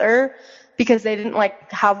together because they didn't like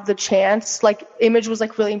have the chance. Like image was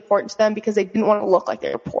like really important to them because they didn't want to look like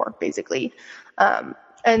they were poor, basically.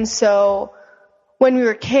 And so when we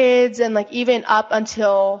were kids, and like even up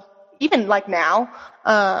until even like now,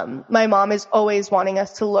 my mom is always wanting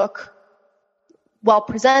us to look well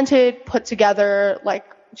presented, put together. Like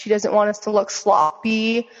she doesn't want us to look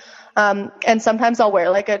sloppy. And sometimes I'll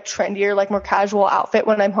wear like a trendier, like more casual outfit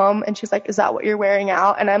when I'm home, and she's like, is that what you're wearing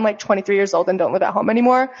out? And I'm like 23 years old and don't live at home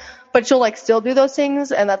anymore, but she'll like still do those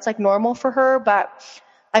things, and that's like normal for her. But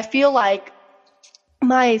I feel like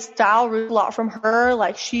my style roots a lot from her.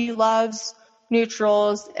 Like she loves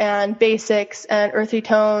neutrals and basics and earthy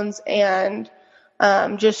tones, and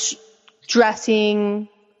just dressing,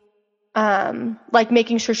 like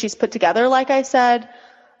making sure she's put together, like I said,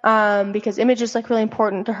 because image is like really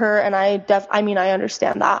important to her, and I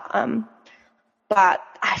understand that. But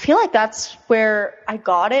I feel like that's where I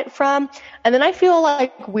got it from. And then I feel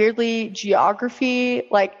like weirdly geography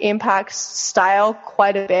like impacts style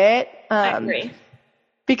quite a bit. I agree.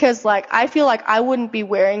 Because like I feel like I wouldn't be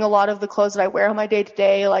wearing a lot of the clothes that I wear on my day to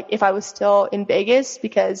day, like if I was still in Vegas,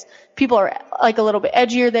 because people are like a little bit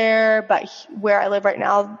edgier there. But where I live right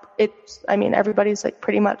now, everybody's like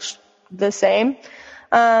pretty much the same.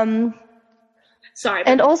 Sorry.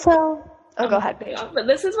 And also, go ahead. But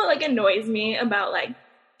this is what like annoys me about like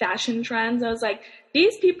fashion trends. I was like,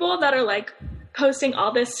 these people that are like posting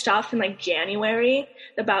all this stuff in like January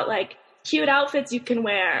about like cute outfits you can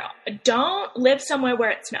wear, don't live somewhere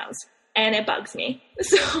where it snows, and it bugs me.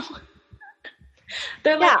 So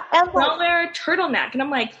they're like, don't wear a turtleneck, and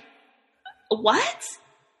I'm like, what?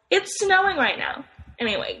 It's snowing right now.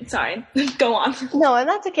 Anyway, sorry. Go on. No, and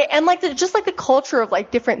that's okay. And like just like the culture of like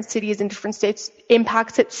different cities and different states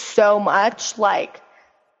impacts it so much. Like,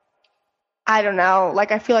 I don't know.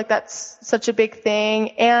 Like I feel like that's such a big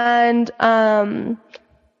thing. And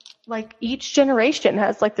like each generation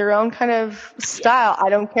has like their own kind of style. I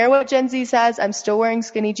don't care what Gen Z says. I'm still wearing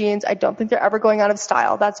skinny jeans. I don't think they're ever going out of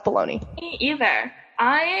style. That's baloney. Me either.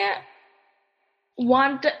 I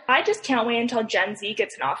just can't wait until Gen Z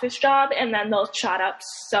gets an office job, and then they'll shut up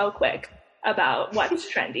so quick about what's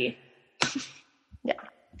trendy. Yeah.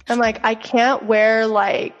 I'm like, I can't wear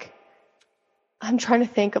like, I'm trying to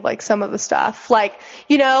think of like some of the stuff. Like,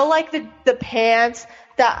 you know, like the pants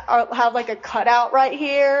that have like a cutout right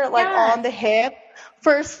here, like on the hip.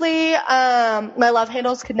 Firstly, my love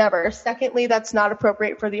handles could never. Secondly, that's not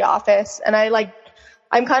appropriate for the office. And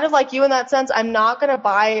I'm kind of like you in that sense. I'm not going to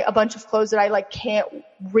buy a bunch of clothes that I like can't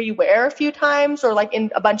rewear a few times or like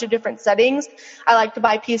in a bunch of different settings. I like to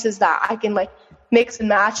buy pieces that I can like mix and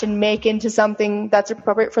match and make into something that's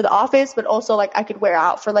appropriate for the office, but also like I could wear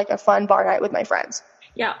out for like a fun bar night with my friends.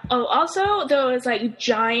 Yeah. Oh, also those like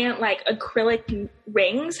giant like acrylic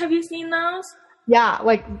rings. Have you seen those? Yeah.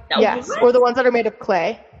 Like, yes. What? Or the ones that are made of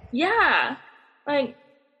clay. Yeah. Like,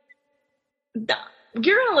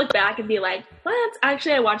 you're going to look back and be like, what?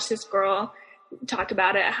 Actually, I watched this girl talk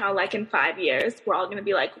about it, how like in 5 years, we're all going to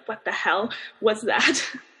be like, what the hell was that?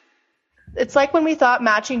 It's like when we thought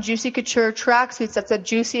matching Juicy Couture tracksuits that said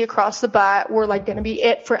Juicy across the butt were like going to be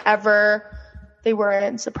it forever. They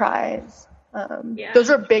weren't. Surprise. Those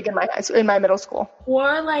were big in my middle school.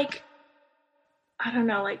 Or like, I don't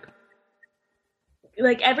know,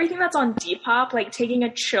 like everything that's on Depop, like taking a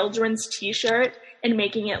children's t-shirt and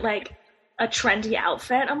making it like a trendy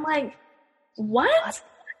outfit. I'm like, what?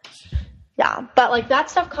 Yeah, but like that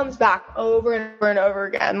stuff comes back over and over and over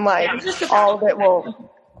again. Like all of it will.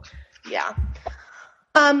 Yeah.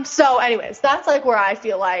 So anyways, that's like where I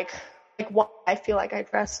feel like why I feel like I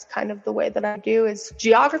dress kind of the way that I do is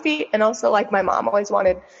geography. And also like my mom always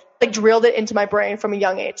wanted, like drilled it into my brain from a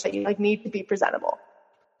young age that you like need to be presentable.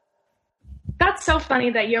 That's so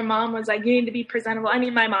funny that your mom was like, you need to be presentable. I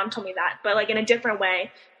mean, my mom told me that, but like in a different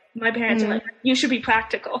way. My parents are like, you should be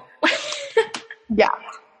practical. Yeah.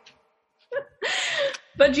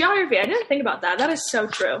 But geography, I didn't think about that. That is so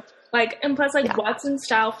true. Like, and plus, like, what's in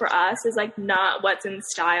style for us is, like, not what's in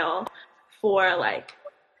style for, like,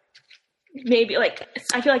 maybe, like,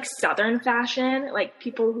 I feel like Southern fashion, like,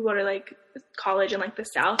 people who go to, like, college in, like, the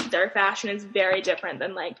South, their fashion is very different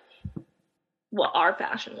than, like, what our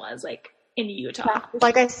fashion was, like, in Utah. Yeah.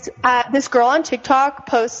 Like, this girl on TikTok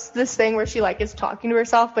posts this thing where she, like, is talking to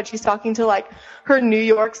herself, but she's talking to, like, her New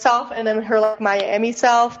York self and then her, like, Miami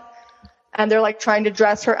self. And they're, like, trying to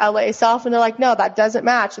dress her LA self. And they're like, no, that doesn't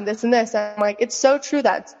match. And this and this. And I'm like, it's so true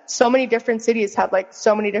that so many different cities have, like,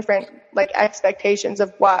 so many different, like, expectations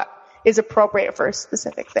of what is appropriate for a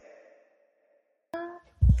specific thing.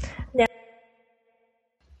 Now,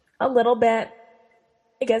 a little bit,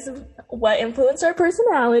 I guess, of what influenced our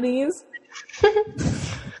personalities.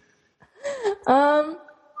 I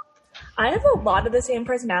have a lot of the same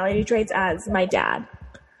personality traits as my dad.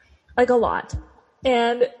 Like, a lot.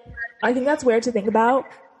 And I think that's weird to think about.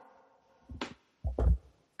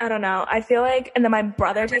 I don't know. I feel like, and then my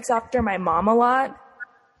brother takes after my mom a lot.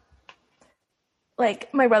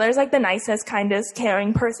 Like, my brother's like the nicest, kindest,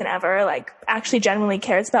 caring person ever. Like, actually genuinely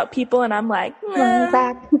cares about people. And I'm like,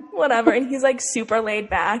 whatever. And he's like super laid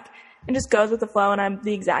back and just goes with the flow. And I'm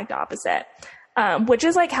the exact opposite. Which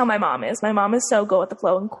is like how my mom is. My mom is so go with the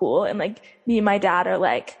flow and cool. And like me and my dad are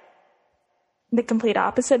like the complete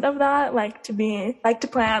opposite of that, like to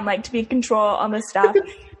plan, like to be in control on this stuff.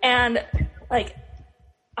 And like,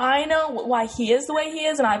 I know why he is the way he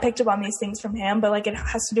is, and I picked up on these things from him, but like it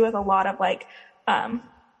has to do with a lot of like I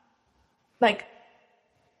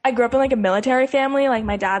grew up in like a military family, like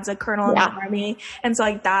my dad's a colonel in the army. And so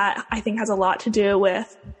like that I think has a lot to do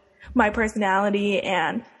with my personality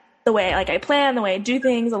and the way like I plan, the way I do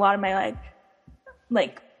things, a lot of my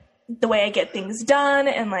like the way I get things done,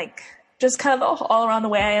 and like just kind of all around the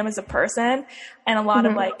way I am as a person. And a lot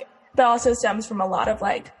of like, that also stems from a lot of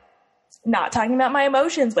like not talking about my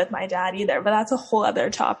emotions with my dad either, but that's a whole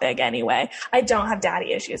other topic anyway. I don't have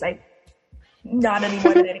daddy issues. Not any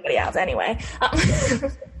more than anybody else anyway.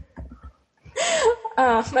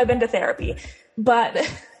 I've been to therapy, but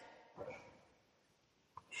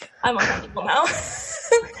I'm uncomfortable now.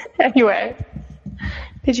 Anyway,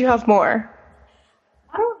 did you have more?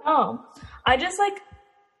 I don't know. I just like,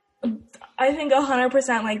 I think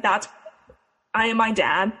 100% like I am my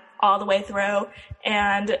dad all the way through.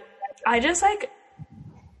 And I just like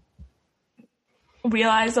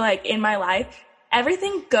realized like in my life,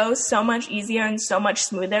 everything goes so much easier and so much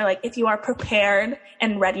smoother. Like if you are prepared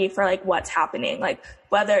and ready for like what's happening, like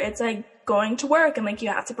whether it's like going to work and like you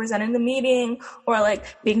have to present in the meeting, or like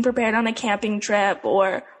being prepared on a camping trip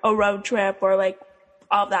or a road trip, or like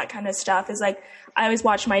all that kind of stuff is like, I always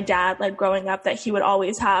watched my dad like growing up that he would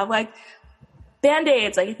always have like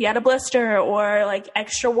Band-Aids, like if he had a blister, or like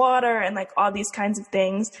extra water and like all these kinds of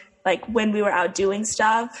things, like when we were out doing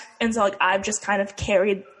stuff. And so like I've just kind of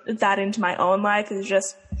carried that into my own life, is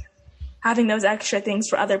just having those extra things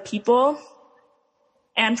for other people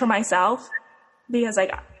and for myself, because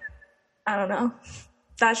like, I don't know,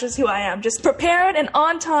 that's just who I am, just prepared and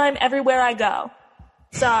on time everywhere I go.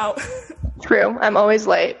 So true. I'm always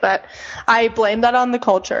late, but I blame that on the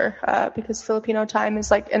culture, because Filipino time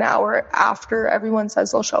is like an hour after everyone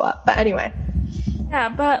says they'll show up. But anyway. Yeah,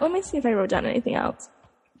 but let me see if I wrote down anything else.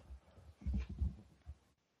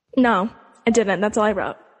 No, I didn't. That's all I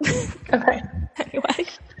wrote. Okay. Anyway.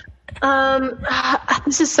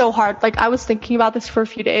 This is so hard. Like I was thinking about this for a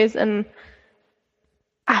few days, and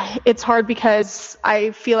it's hard because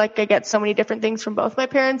I feel like I get so many different things from both my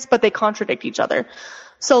parents, but they contradict each other.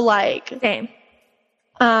 So like, same.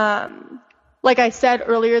 Like I said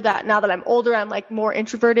earlier, that now that I'm older, I'm like more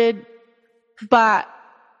introverted. but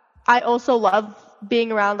I also love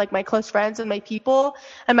being around like my close friends and my people.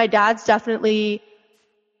 And my dad's definitely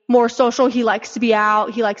more social. He likes to be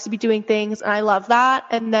out. He likes to be doing things, and I love that.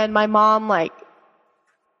 And then my mom like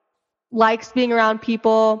likes being around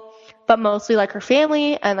people, but mostly like her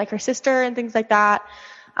family and like her sister and things like that.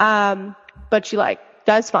 But she like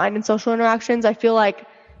does fine in social interactions. I feel like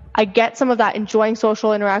I get some of that enjoying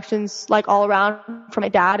social interactions like all around from my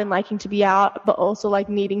dad and liking to be out, but also like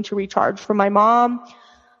needing to recharge from my mom.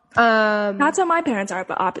 That's how my parents are,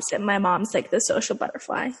 but opposite. My mom's like the social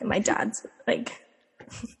butterfly, and my dad's like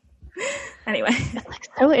anyway. It's like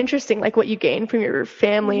so interesting, like what you gain from your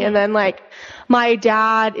family. And then like my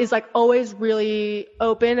dad is like always really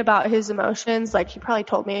open about his emotions. Like he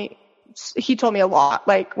told me a lot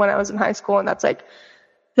like when I was in high school, and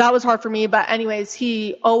that was hard for me. But anyways,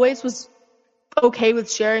 he always was okay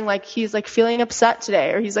with sharing like he's like feeling upset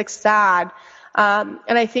today or he's like sad. And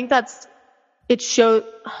I think I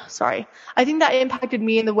think that impacted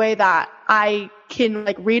me in the way that I can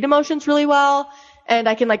like read emotions really well, and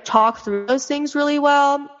I can like talk through those things really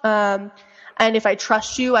well. And if I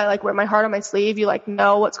trust you, I like wear my heart on my sleeve. You like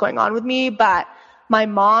know what's going on with me. But my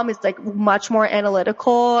mom is like much more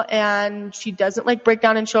analytical, and she doesn't like break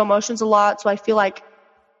down and show emotions a lot. So I feel like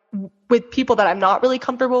with people that I'm not really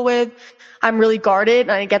comfortable with, I'm really guarded,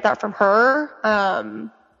 and I get that from her.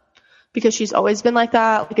 Because she's always been like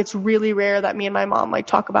that. Like it's really rare that me and my mom like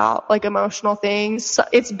talk about like emotional things. So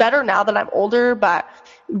it's better now that I'm older, but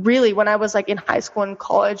really when I was like in high school and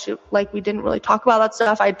college, like we didn't really talk about that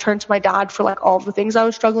stuff. I'd turn to my dad for like all the things I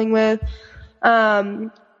was struggling with.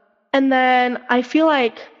 And then I feel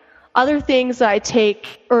like other things that I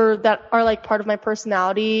take or that are like part of my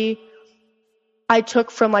personality, I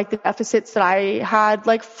took from like the deficits that I had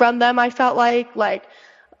like from them. I felt like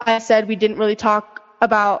I said, we didn't really talk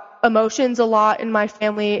about emotions a lot in my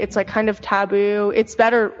family. It's like kind of taboo. It's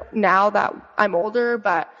better now that I'm older,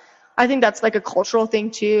 but I think that's like a cultural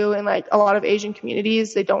thing too. And like a lot of Asian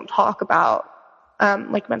communities, they don't talk about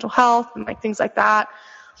like mental health and like things like that.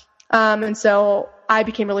 And so I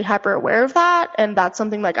became really hyper aware of that, and that's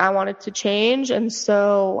something like I wanted to change. And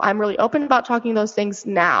so I'm really open about talking those things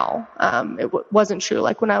now. It wasn't true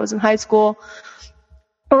like when I was in high school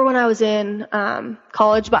or when I was in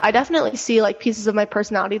college, but I definitely see like pieces of my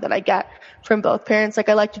personality that I get from both parents. Like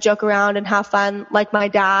I like to joke around and have fun like my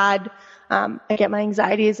dad. I get my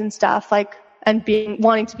anxieties and stuff like, and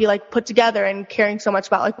wanting to be like put together and caring so much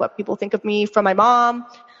about like what people think of me from my mom.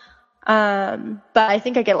 But I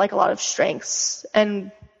think I get like a lot of strengths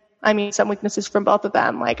and I mean some weaknesses from both of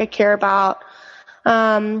them. Like I care about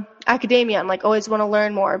academia and like always want to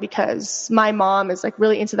learn more because my mom is like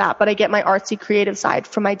really into that, but I get my artsy creative side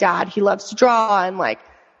from my dad. He loves to draw, and like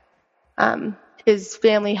his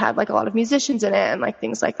family had like a lot of musicians in it and like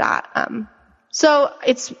things like that. So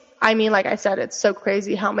I mean, like I said, it's so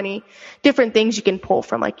crazy how many different things you can pull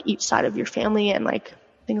from like each side of your family and like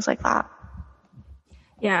things like that.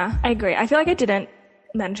 Yeah, I agree. I feel like I didn't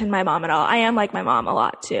mention my mom at all. I am like my mom a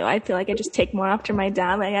lot too. I feel like I just take more after my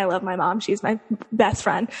dad. Like I love my mom. She's my best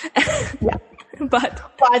friend. Yeah. But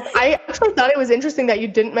I actually thought it was interesting that you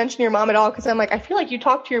didn't mention your mom at all, because I'm like, I feel like you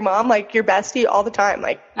talk to your mom like your bestie all the time.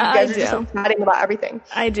 Like you guys are just like chatting about everything.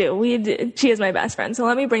 I do. She is my best friend. So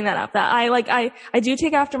let me bring that up. That I do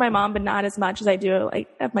take after my mom, but not as much as I do like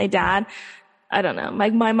of my dad. I don't know.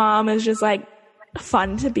 Like my mom is just like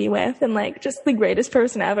fun to be with and like just the greatest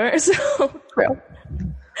person ever. So True.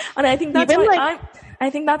 And I think that's I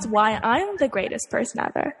think that's why I'm the greatest person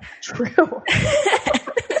ever. True.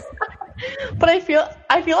 But I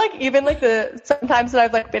feel like even like sometimes that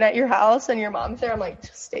I've like been at your house and your mom's there, I'm like,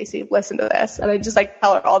 Stacey, listen to this. And I just like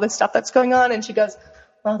tell her all this stuff that's going on, and she goes,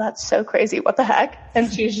 well, that's so crazy. What the heck?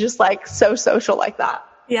 And she's just like so social like that.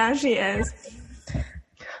 Yeah, she is.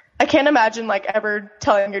 I can't imagine like ever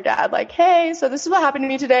telling your dad like, hey, so this is what happened to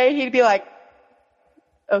me today. He'd be like,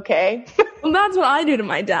 okay. Well, that's what I do to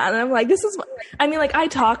my dad. And I'm like, like I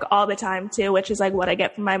talk all the time too, which is like what I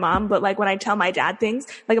get from my mom. But like when I tell my dad things,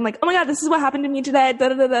 like I'm like, oh my God, this is what happened to me today. Da,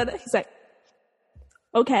 da, da, da. He's like,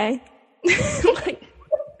 okay.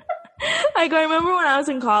 Like I remember when I was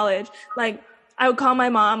in college, like I would call my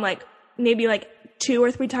mom like maybe like 2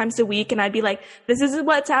 or 3 times a week, and I'd be like, this is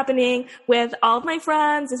what's happening with all of my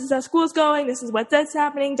friends, this is how school's going, this is what's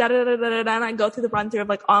happening, da da da da da, and I'd go through the run through of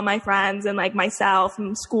like all my friends and like myself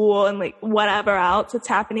and school and like whatever else that's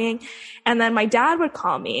happening. And then my dad would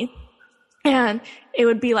call me, and it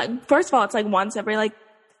would be like, first of all, it's like once every like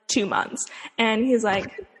 2 months, and he's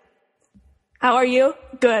like, how are you?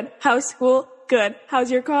 Good. How's school? Good.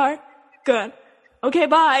 How's your car? Good. Okay,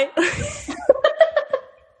 bye.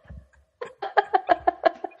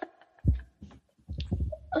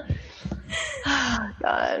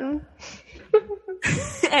 god.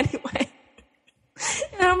 Anyway.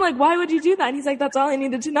 And I'm like, why would you do that? And he's like, that's all I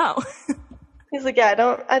needed to know. He's like,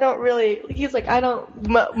 yeah, I don't really, he's like,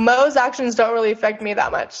 Mo's actions don't really affect me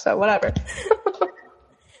that much, so whatever.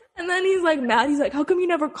 And then he's like mad. He's like, how come you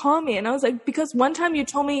never call me? And I was like, because one time you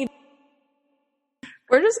told me.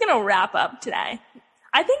 We're just going to wrap up today.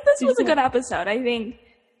 I think this was a good episode. I think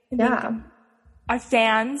our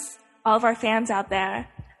fans, all of our fans out there,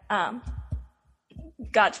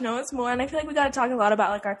 got to know us more. And I feel like we got to talk a lot about,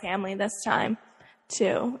 like, our family this time,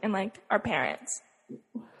 too, and, like, our parents.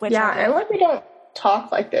 And, like, we don't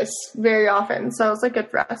talk like this very often, so it's, like,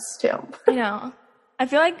 good for us, too. You know, I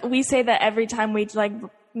feel like we say that every time we, like,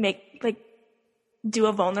 do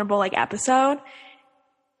a vulnerable, like, episode.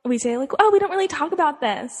 We say, like, oh, we don't really talk about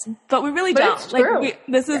this. But we really don't. Like,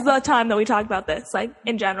 this is the time that we talk about this, like,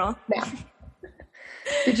 in general. Yeah.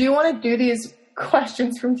 Did you want to do these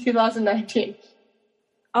questions from 2019?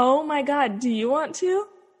 Oh, my God. Do you want to?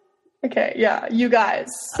 Okay, yeah. You guys.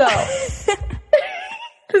 So,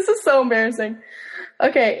 this is so embarrassing.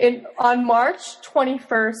 Okay, on March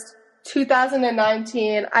 21st,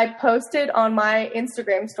 2019, I posted on my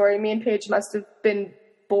Instagram story, me and Paige must have been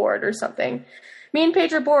bored or something. Me and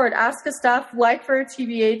Paige are bored. Ask us stuff. Like for a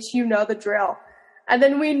TBH, you know the drill. And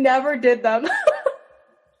then we never did them.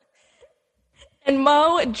 And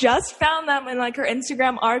Mo just found them in, like, her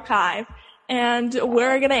Instagram archive. And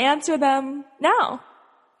we're going to answer them now.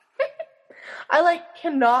 I, like,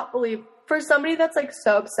 cannot believe, for somebody that's, like,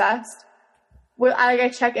 so obsessed, I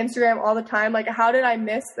check Instagram all the time. Like, how did I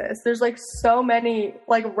miss this? There's, like, so many,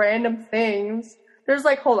 like, random things. There's,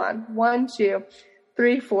 like, hold on. 1, 2,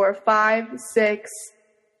 3, 4, 5, 6,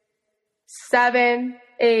 7,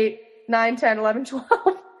 8, 9, 10, 11, 12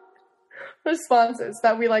 responses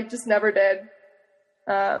that we, like, just never did.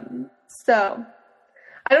 So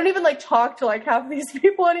I don't even, like, talk to, like, half of these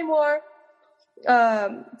people anymore.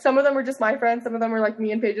 Some of them were just my friends. Some of them were, like,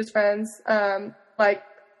 me and Paige's friends. Like,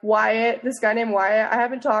 Wyatt, this guy named Wyatt, I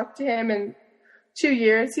haven't talked to him in 2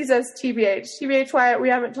 years. He says TBH. TBH, Wyatt, we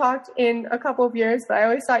haven't talked in a couple of years, but I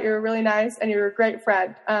always thought you were really nice and you were a great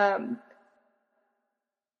friend. I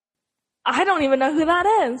don't even know who that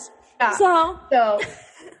is. Yeah. So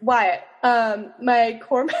Wyatt, my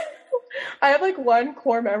core, I have, like, one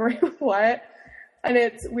core memory with Wyatt,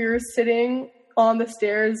 and we were sitting on the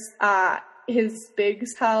stairs at his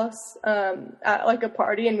Big's house at, like, a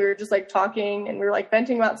party, and we were just, like, talking, and we were, like,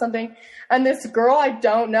 venting about something, and this girl I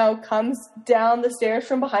don't know comes down the stairs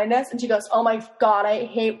from behind us, and she goes, oh my god, I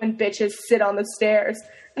hate when bitches sit on the stairs.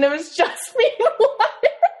 And it was just me and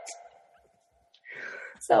Wyatt.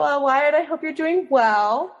 So Wyatt, I hope you're doing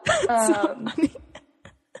well. So funny.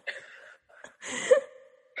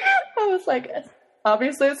 I was like,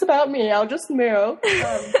 obviously it's about me, I'll just move.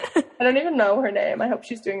 I don't even know her name. I hope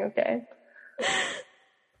she's doing okay.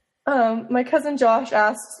 My cousin Josh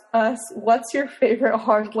asks us, what's your favorite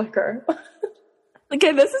hard liquor?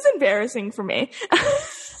 Okay, this is embarrassing for me.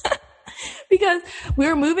 Because we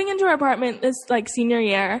were moving into our apartment this, like, senior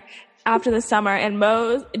year after the summer, and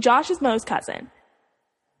Josh is Mo's cousin.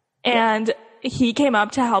 And he came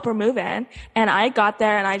up to help her move in, and I got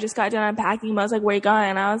there, and I just got done unpacking. Mo was like, where you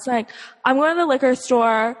going? And I was like, I'm going to the liquor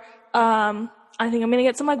store. I think I'm going to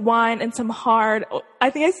get some, like, wine and some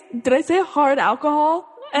did I say hard alcohol?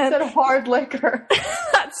 And you said hard liquor.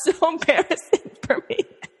 That's so embarrassing for me.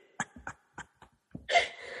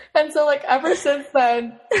 And so, like, ever since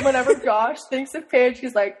then, whenever Josh thinks of Paige,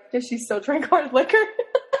 he's like, does she still drink hard liquor?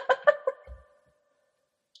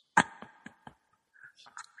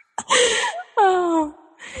 Oh,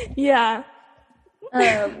 yeah.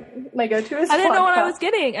 My go-to is I didn't know what I was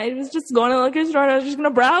getting. I was just going to the liquor store and I was just going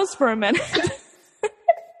to browse for a minute.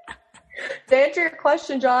 To answer your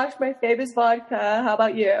question, Josh, my favorite is vodka. How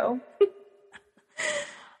about you?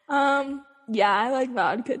 Yeah, I like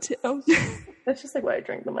vodka too. That's just, like, what I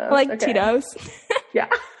drink the most. I like Tito's. Yeah.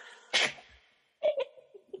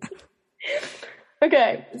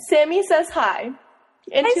 Okay, Sammy says hi.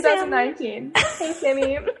 In 2019. Hey,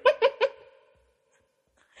 Sammy.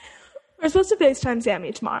 We're supposed to FaceTime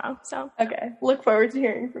Sammy tomorrow, so. Okay, look forward to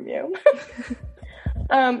hearing from you.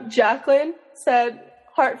 Jacqueline said,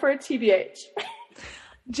 heart for a TBH.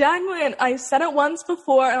 Jacqueline, I said it once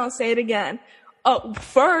before and I'll say it again. Oh,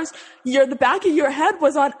 first, the back of your head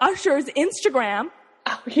was on Usher's Instagram.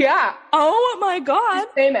 Oh, yeah. Oh, my God. He's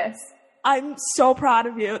famous. I'm so proud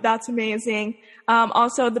of you. That's amazing.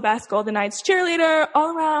 Also, the best Golden Knights cheerleader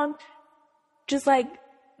all around. Just, like,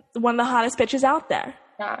 one of the hottest bitches out there.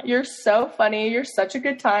 Yeah, you're so funny. You're such a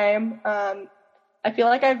good time. I feel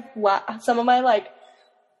like some of my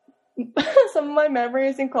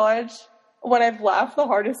memories in college when I've laughed the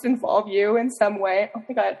hardest involve you in some way. Oh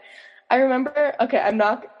my God. I remember, okay, I'm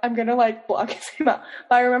gonna like block his name out.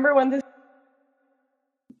 But I remember when this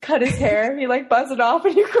cut his hair, he like buzzed it off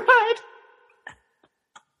and you cried.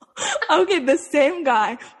 Okay, the same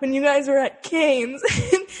guy, when you guys were at Cane's,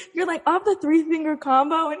 you're like, I'll have the 3-finger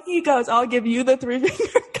combo, and he goes, I'll give you the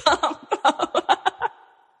 3-finger combo.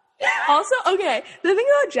 Also, okay, the thing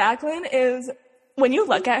about Jacqueline is, when you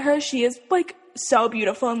look at her, she is, like, so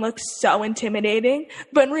beautiful and looks so intimidating,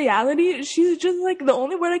 but in reality, she's just, like, the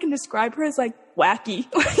only word I can describe her is, like, wacky.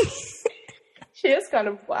 She is kind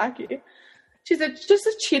of wacky. She's just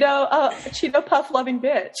a Cheeto puff loving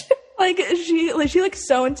bitch. Like, she looks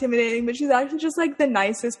so intimidating, but she's actually just, like, the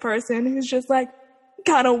nicest person who's just, like,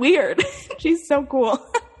 kind of weird. She's so cool.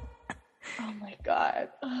 Oh, my God.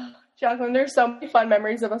 Jacqueline, there's so many fun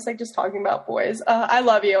memories of us, like, just talking about boys. I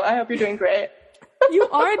love you. I hope you're doing great. You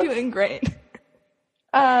are doing great.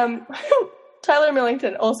 Tyler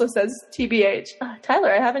Millington also says, TBH.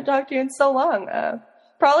 Tyler, I haven't talked to you in so long.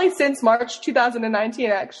 Probably since March 2019,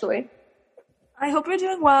 actually. I hope you're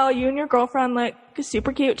doing well. You and your girlfriend look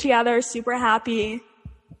super cute together, super happy.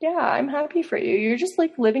 Yeah, I'm happy for you. You're just,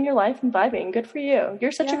 like, living your life and vibing. Good for you.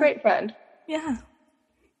 You're such a great friend. Yeah.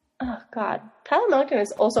 Oh, God. Tyler Millington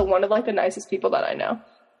is also one of, like, the nicest people that I know.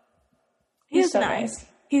 He's so nice.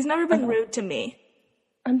 He's never been rude to me.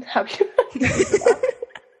 I'm happy.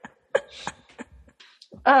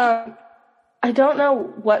 I don't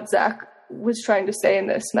know what Zach was trying to say in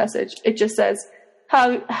this message. It just says,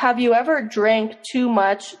 have you ever drank too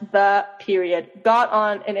much, period? Got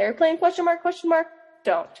on an airplane, ?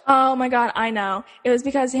 Don't. Oh my God, I know. It was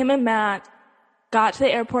because him and Matt got to the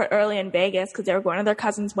airport early in Vegas because they were going to their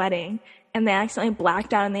cousin's wedding, and they accidentally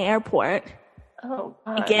blacked out in the airport. Oh,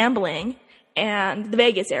 God. Gambling, and the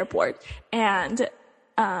Vegas airport. And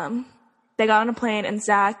they got on a plane, and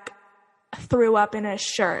Zach threw up in his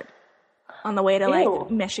shirt on the way to, like,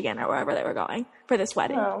 Michigan or wherever they were going for this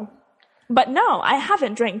wedding. Oh. But no, I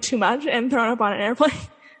haven't drank too much and thrown up on an airplane.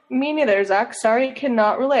 Me neither, Zach. Sorry,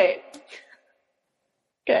 cannot relate.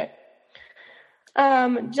 Okay.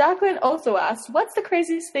 Jacqueline also asked, what's the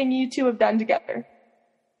craziest thing you two have done together?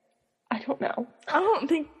 I don't know. I don't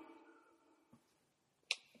think...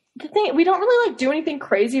 The thing, we don't really, like, do anything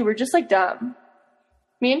crazy. We're just, like, dumb.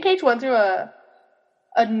 Me and Paige went through a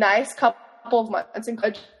nice couple of months in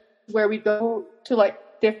college where we'd go to, like,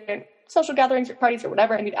 different social gatherings or parties or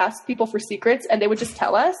whatever, and we'd ask people for secrets, and they would just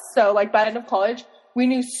tell us. So, like, by the end of college, we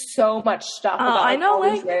knew so much stuff about I know, all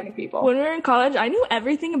like, these random people. When we were in college, I knew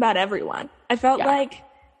everything about everyone. I felt like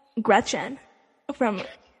Gretchen from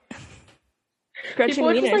Gretchen people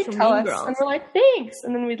would Wiener just, like, from tell Mean us, Girls. and we're like, thanks,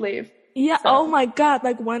 and then we'd leave. Yeah, So. Oh my God,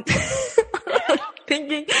 like, one...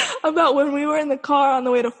 thinking about when we were in the car on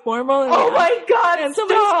the way to Formal. And oh my God, and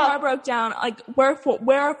somebody's car broke down. Like, where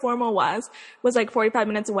our Formal was like 45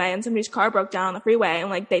 minutes away, and somebody's car broke down on the freeway, and,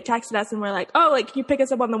 like, they texted us and we're like, oh, like, can you pick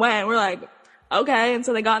us up on the way? And we're like, okay. And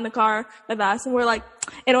so they got in the car with us, and we're like,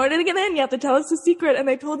 in order to get in, you have to tell us the secret. And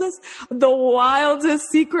they told us the wildest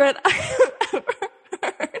secret I've ever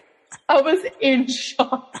heard. I was in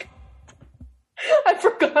shock. I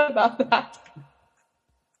forgot about that.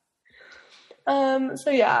 So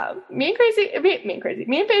yeah, me and Paige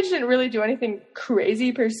didn't really do anything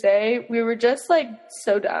crazy per se. We were just, like,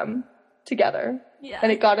 so dumb together. Yeah.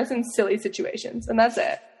 And it got us in silly situations, and that's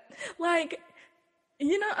it. Like,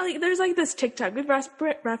 you know, like, there's, like, this TikTok. We've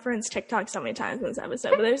referenced TikTok so many times in this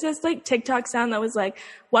episode, but there's this, like, TikTok sound that was, like,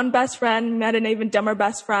 one best friend met an even dumber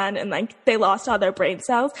best friend, and, like, they lost all their brain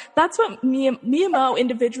cells. That's what me and Mo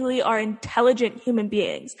individually are intelligent human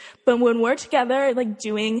beings. But when we're together, like,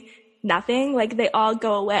 doing nothing, like, they all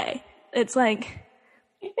go away. It's like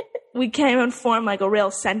we can't even form, like, a real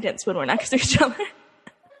sentence when we're next to each other.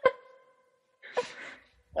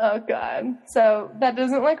 Oh God. So that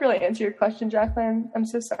doesn't, like, really answer your question, Jacqueline. I'm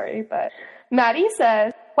so sorry, but Maddie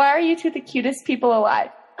says, why are you two the cutest people alive?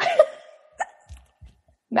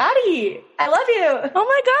 Maddie, I love you. Oh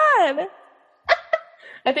my God.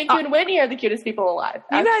 I think you and Whitney are the cutest people alive.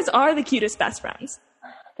 You guys are the cutest best friends.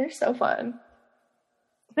 They're so fun.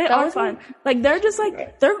 They are fun. Like, they're just,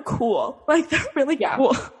 like, they're cool. Like, they're really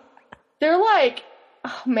cool. They're, like,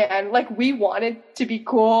 oh, man, like, we wanted to be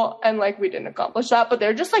cool, and, like, we didn't accomplish that, but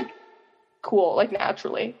they're just, like, cool, like,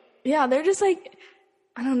 naturally. Yeah, they're just, like,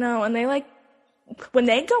 I don't know, and they, like, when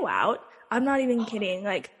they go out, I'm not even kidding,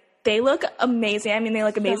 like, they look amazing. I mean, they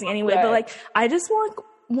look amazing anyway, but, like, I just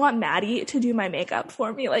want Maddie to do my makeup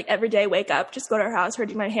for me. Like, every day, wake up, just go to her house, her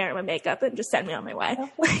do my hair and my makeup, and just send me on my way.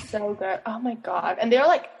 That's so good. Oh my God. And they're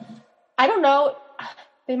like, I don't know,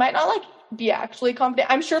 they might not, like, be actually confident.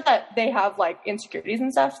 I'm sure that they have, like, insecurities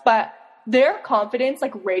and stuff, but their confidence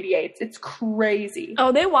like radiates. It's crazy.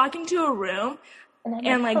 Oh, they walk into a room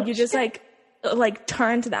and like you just like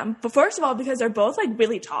turn to them. But first of all, because they're both like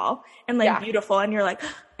really tall and like beautiful, and you're like,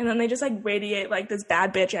 and then they just like radiate like this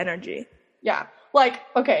bad bitch energy. Yeah. Like,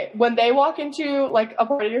 okay, when they walk into, like, a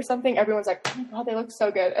party or something, everyone's like, oh my god, they look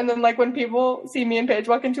so good. And then, like, when people see me and Paige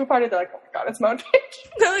walk into a party, they're like, oh my god, it's Mo and Paige.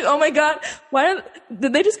 They're like, oh my god,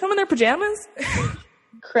 did they just come in their pajamas?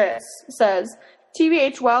 Chris says,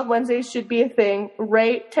 TBH, Wild Wednesdays should be a thing.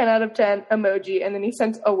 Rate 10 out of 10 emoji. And then he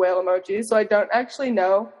sent a whale emoji. So I don't actually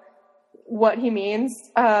know what he means.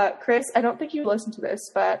 Chris, I don't think you listened to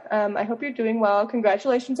this, but I hope you're doing well.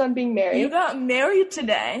 Congratulations on being married. You got married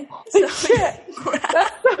today. So shit.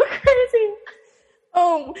 That's so crazy.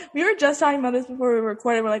 Oh, we were just talking about this before we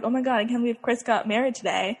recorded. We're like, oh my god, I can't believe Chris got married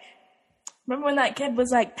today. Remember when that kid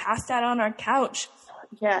was like passed out on our couch?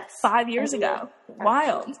 Yes. 5 years ago.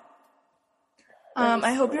 Wild.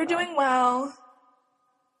 I hope you're doing well.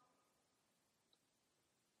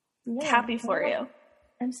 Yeah, happy for you.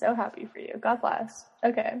 I'm so happy for you. God bless.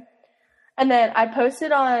 Okay. And then I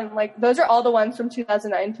posted on, like, those are all the ones from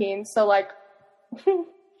 2019. So, like,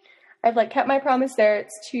 I've, like, kept my promise there.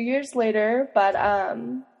 It's 2 years later. But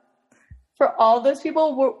for all those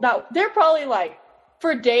people, they're probably, like,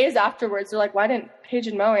 for days afterwards, they're like, why didn't Paige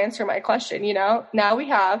and Mo answer my question, you know? Now we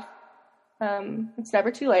have. It's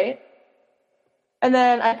never too late. And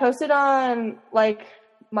then I posted on, like,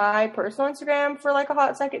 my personal Instagram for, like, a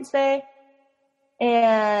hot second today.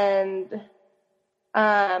 And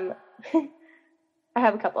I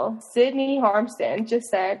have a couple. Sydney Harmston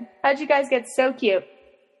just said, how'd you guys get so cute?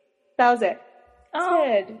 That was it. Oh,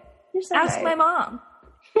 Sid, you're so ask nice. my mom.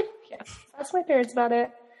 Yeah, ask my parents about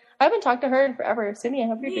it. I haven't talked to her in forever. Sydney, I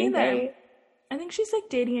hope you're doing great. I think she's like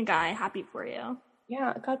dating a guy. Happy for you.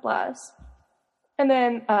 Yeah, God bless. And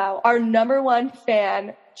then our number one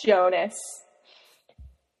fan, Jonas,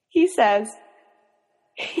 he says,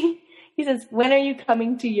 when are you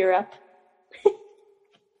coming to Europe?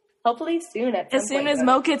 Hopefully soon. As soon as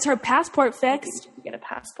Mo gets her passport fixed. Get a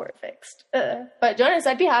passport fixed. But Jonas,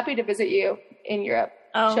 I'd be happy to visit you in Europe.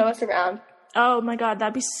 Oh. Show us around. Oh my god,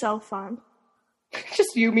 that'd be so fun.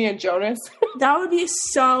 Just you, me, and Jonas. That would be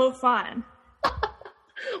so fun.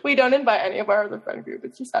 We don't invite any of our other friend group.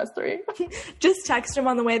 It's just us three. Just text them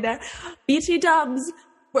on the way there. BT Dubs,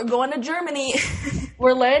 we're going to Germany.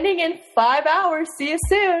 We're landing in 5 hours. See you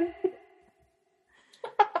soon.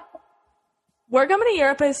 We're coming to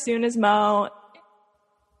Europe as soon as Mo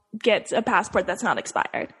gets a passport that's not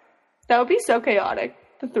expired. That would be so chaotic.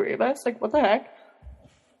 The three of us. Like, what the heck?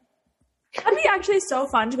 That'd be actually so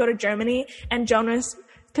fun to go to Germany and Jonas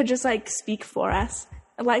could just, like, speak for us.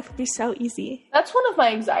 Life would be so easy. That's one of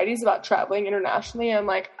my anxieties about traveling internationally. I'm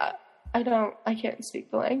like, I can't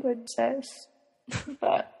speak the language, sis.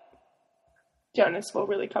 But Jonas will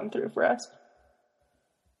really come through for us.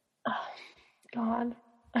 Oh, God.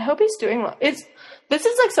 I hope he's doing well. This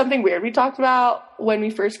is like something weird we talked about when we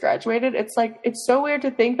first graduated. It's like, it's so weird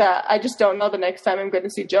to think that I just don't know the next time I'm going to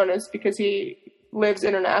see Jonas because he lives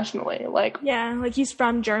internationally. Like, yeah, like he's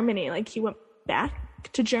from Germany. Like he went back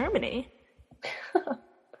to Germany.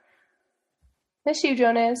 Miss you,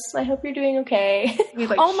 Jonas. I hope you're doing okay.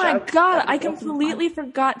 Oh my god, I completely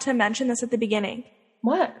forgot to mention this at the beginning.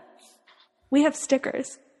 What? We have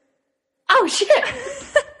stickers. Oh shit!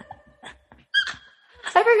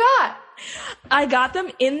 I forgot. I got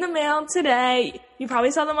them in the mail today. You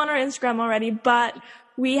probably saw them on our Instagram already, but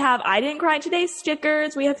we have I Didn't Cry Today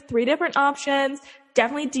stickers. We have 3 different options.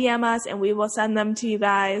 Definitely DM us and we will send them to you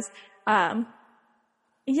guys.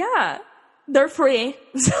 Yeah, they're free.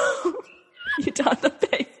 So you don't have to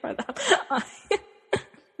pay for them.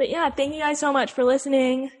 But yeah, thank you guys so much for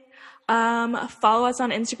listening. Follow us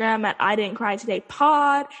on Instagram at I Didn't Cry Today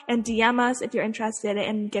Pod and DM us if you're interested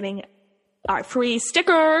in getting our free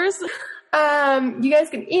stickers. You guys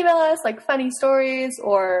can email us like funny stories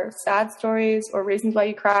or sad stories or reasons why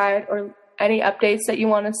you cried or any updates that you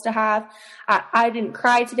want us to have at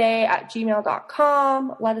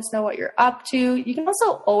ididn'tcrytoday@gmail.com. Let us know what you're up to. You can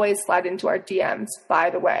also always slide into our DMs, by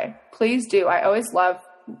the way. Please do. I always love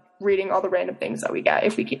reading all the random things that we get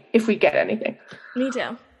if we get anything. Me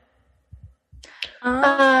too.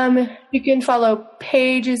 You can follow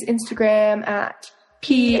Paige's Instagram at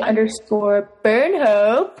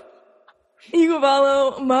P_Burnhope. You can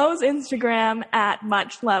follow Mo's Instagram at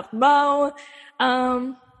MuchLoveMo.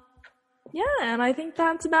 Yeah, and I think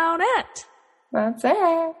that's about it. That's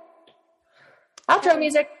it. Outro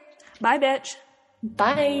music. Bye, bitch.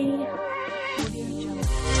 Bye.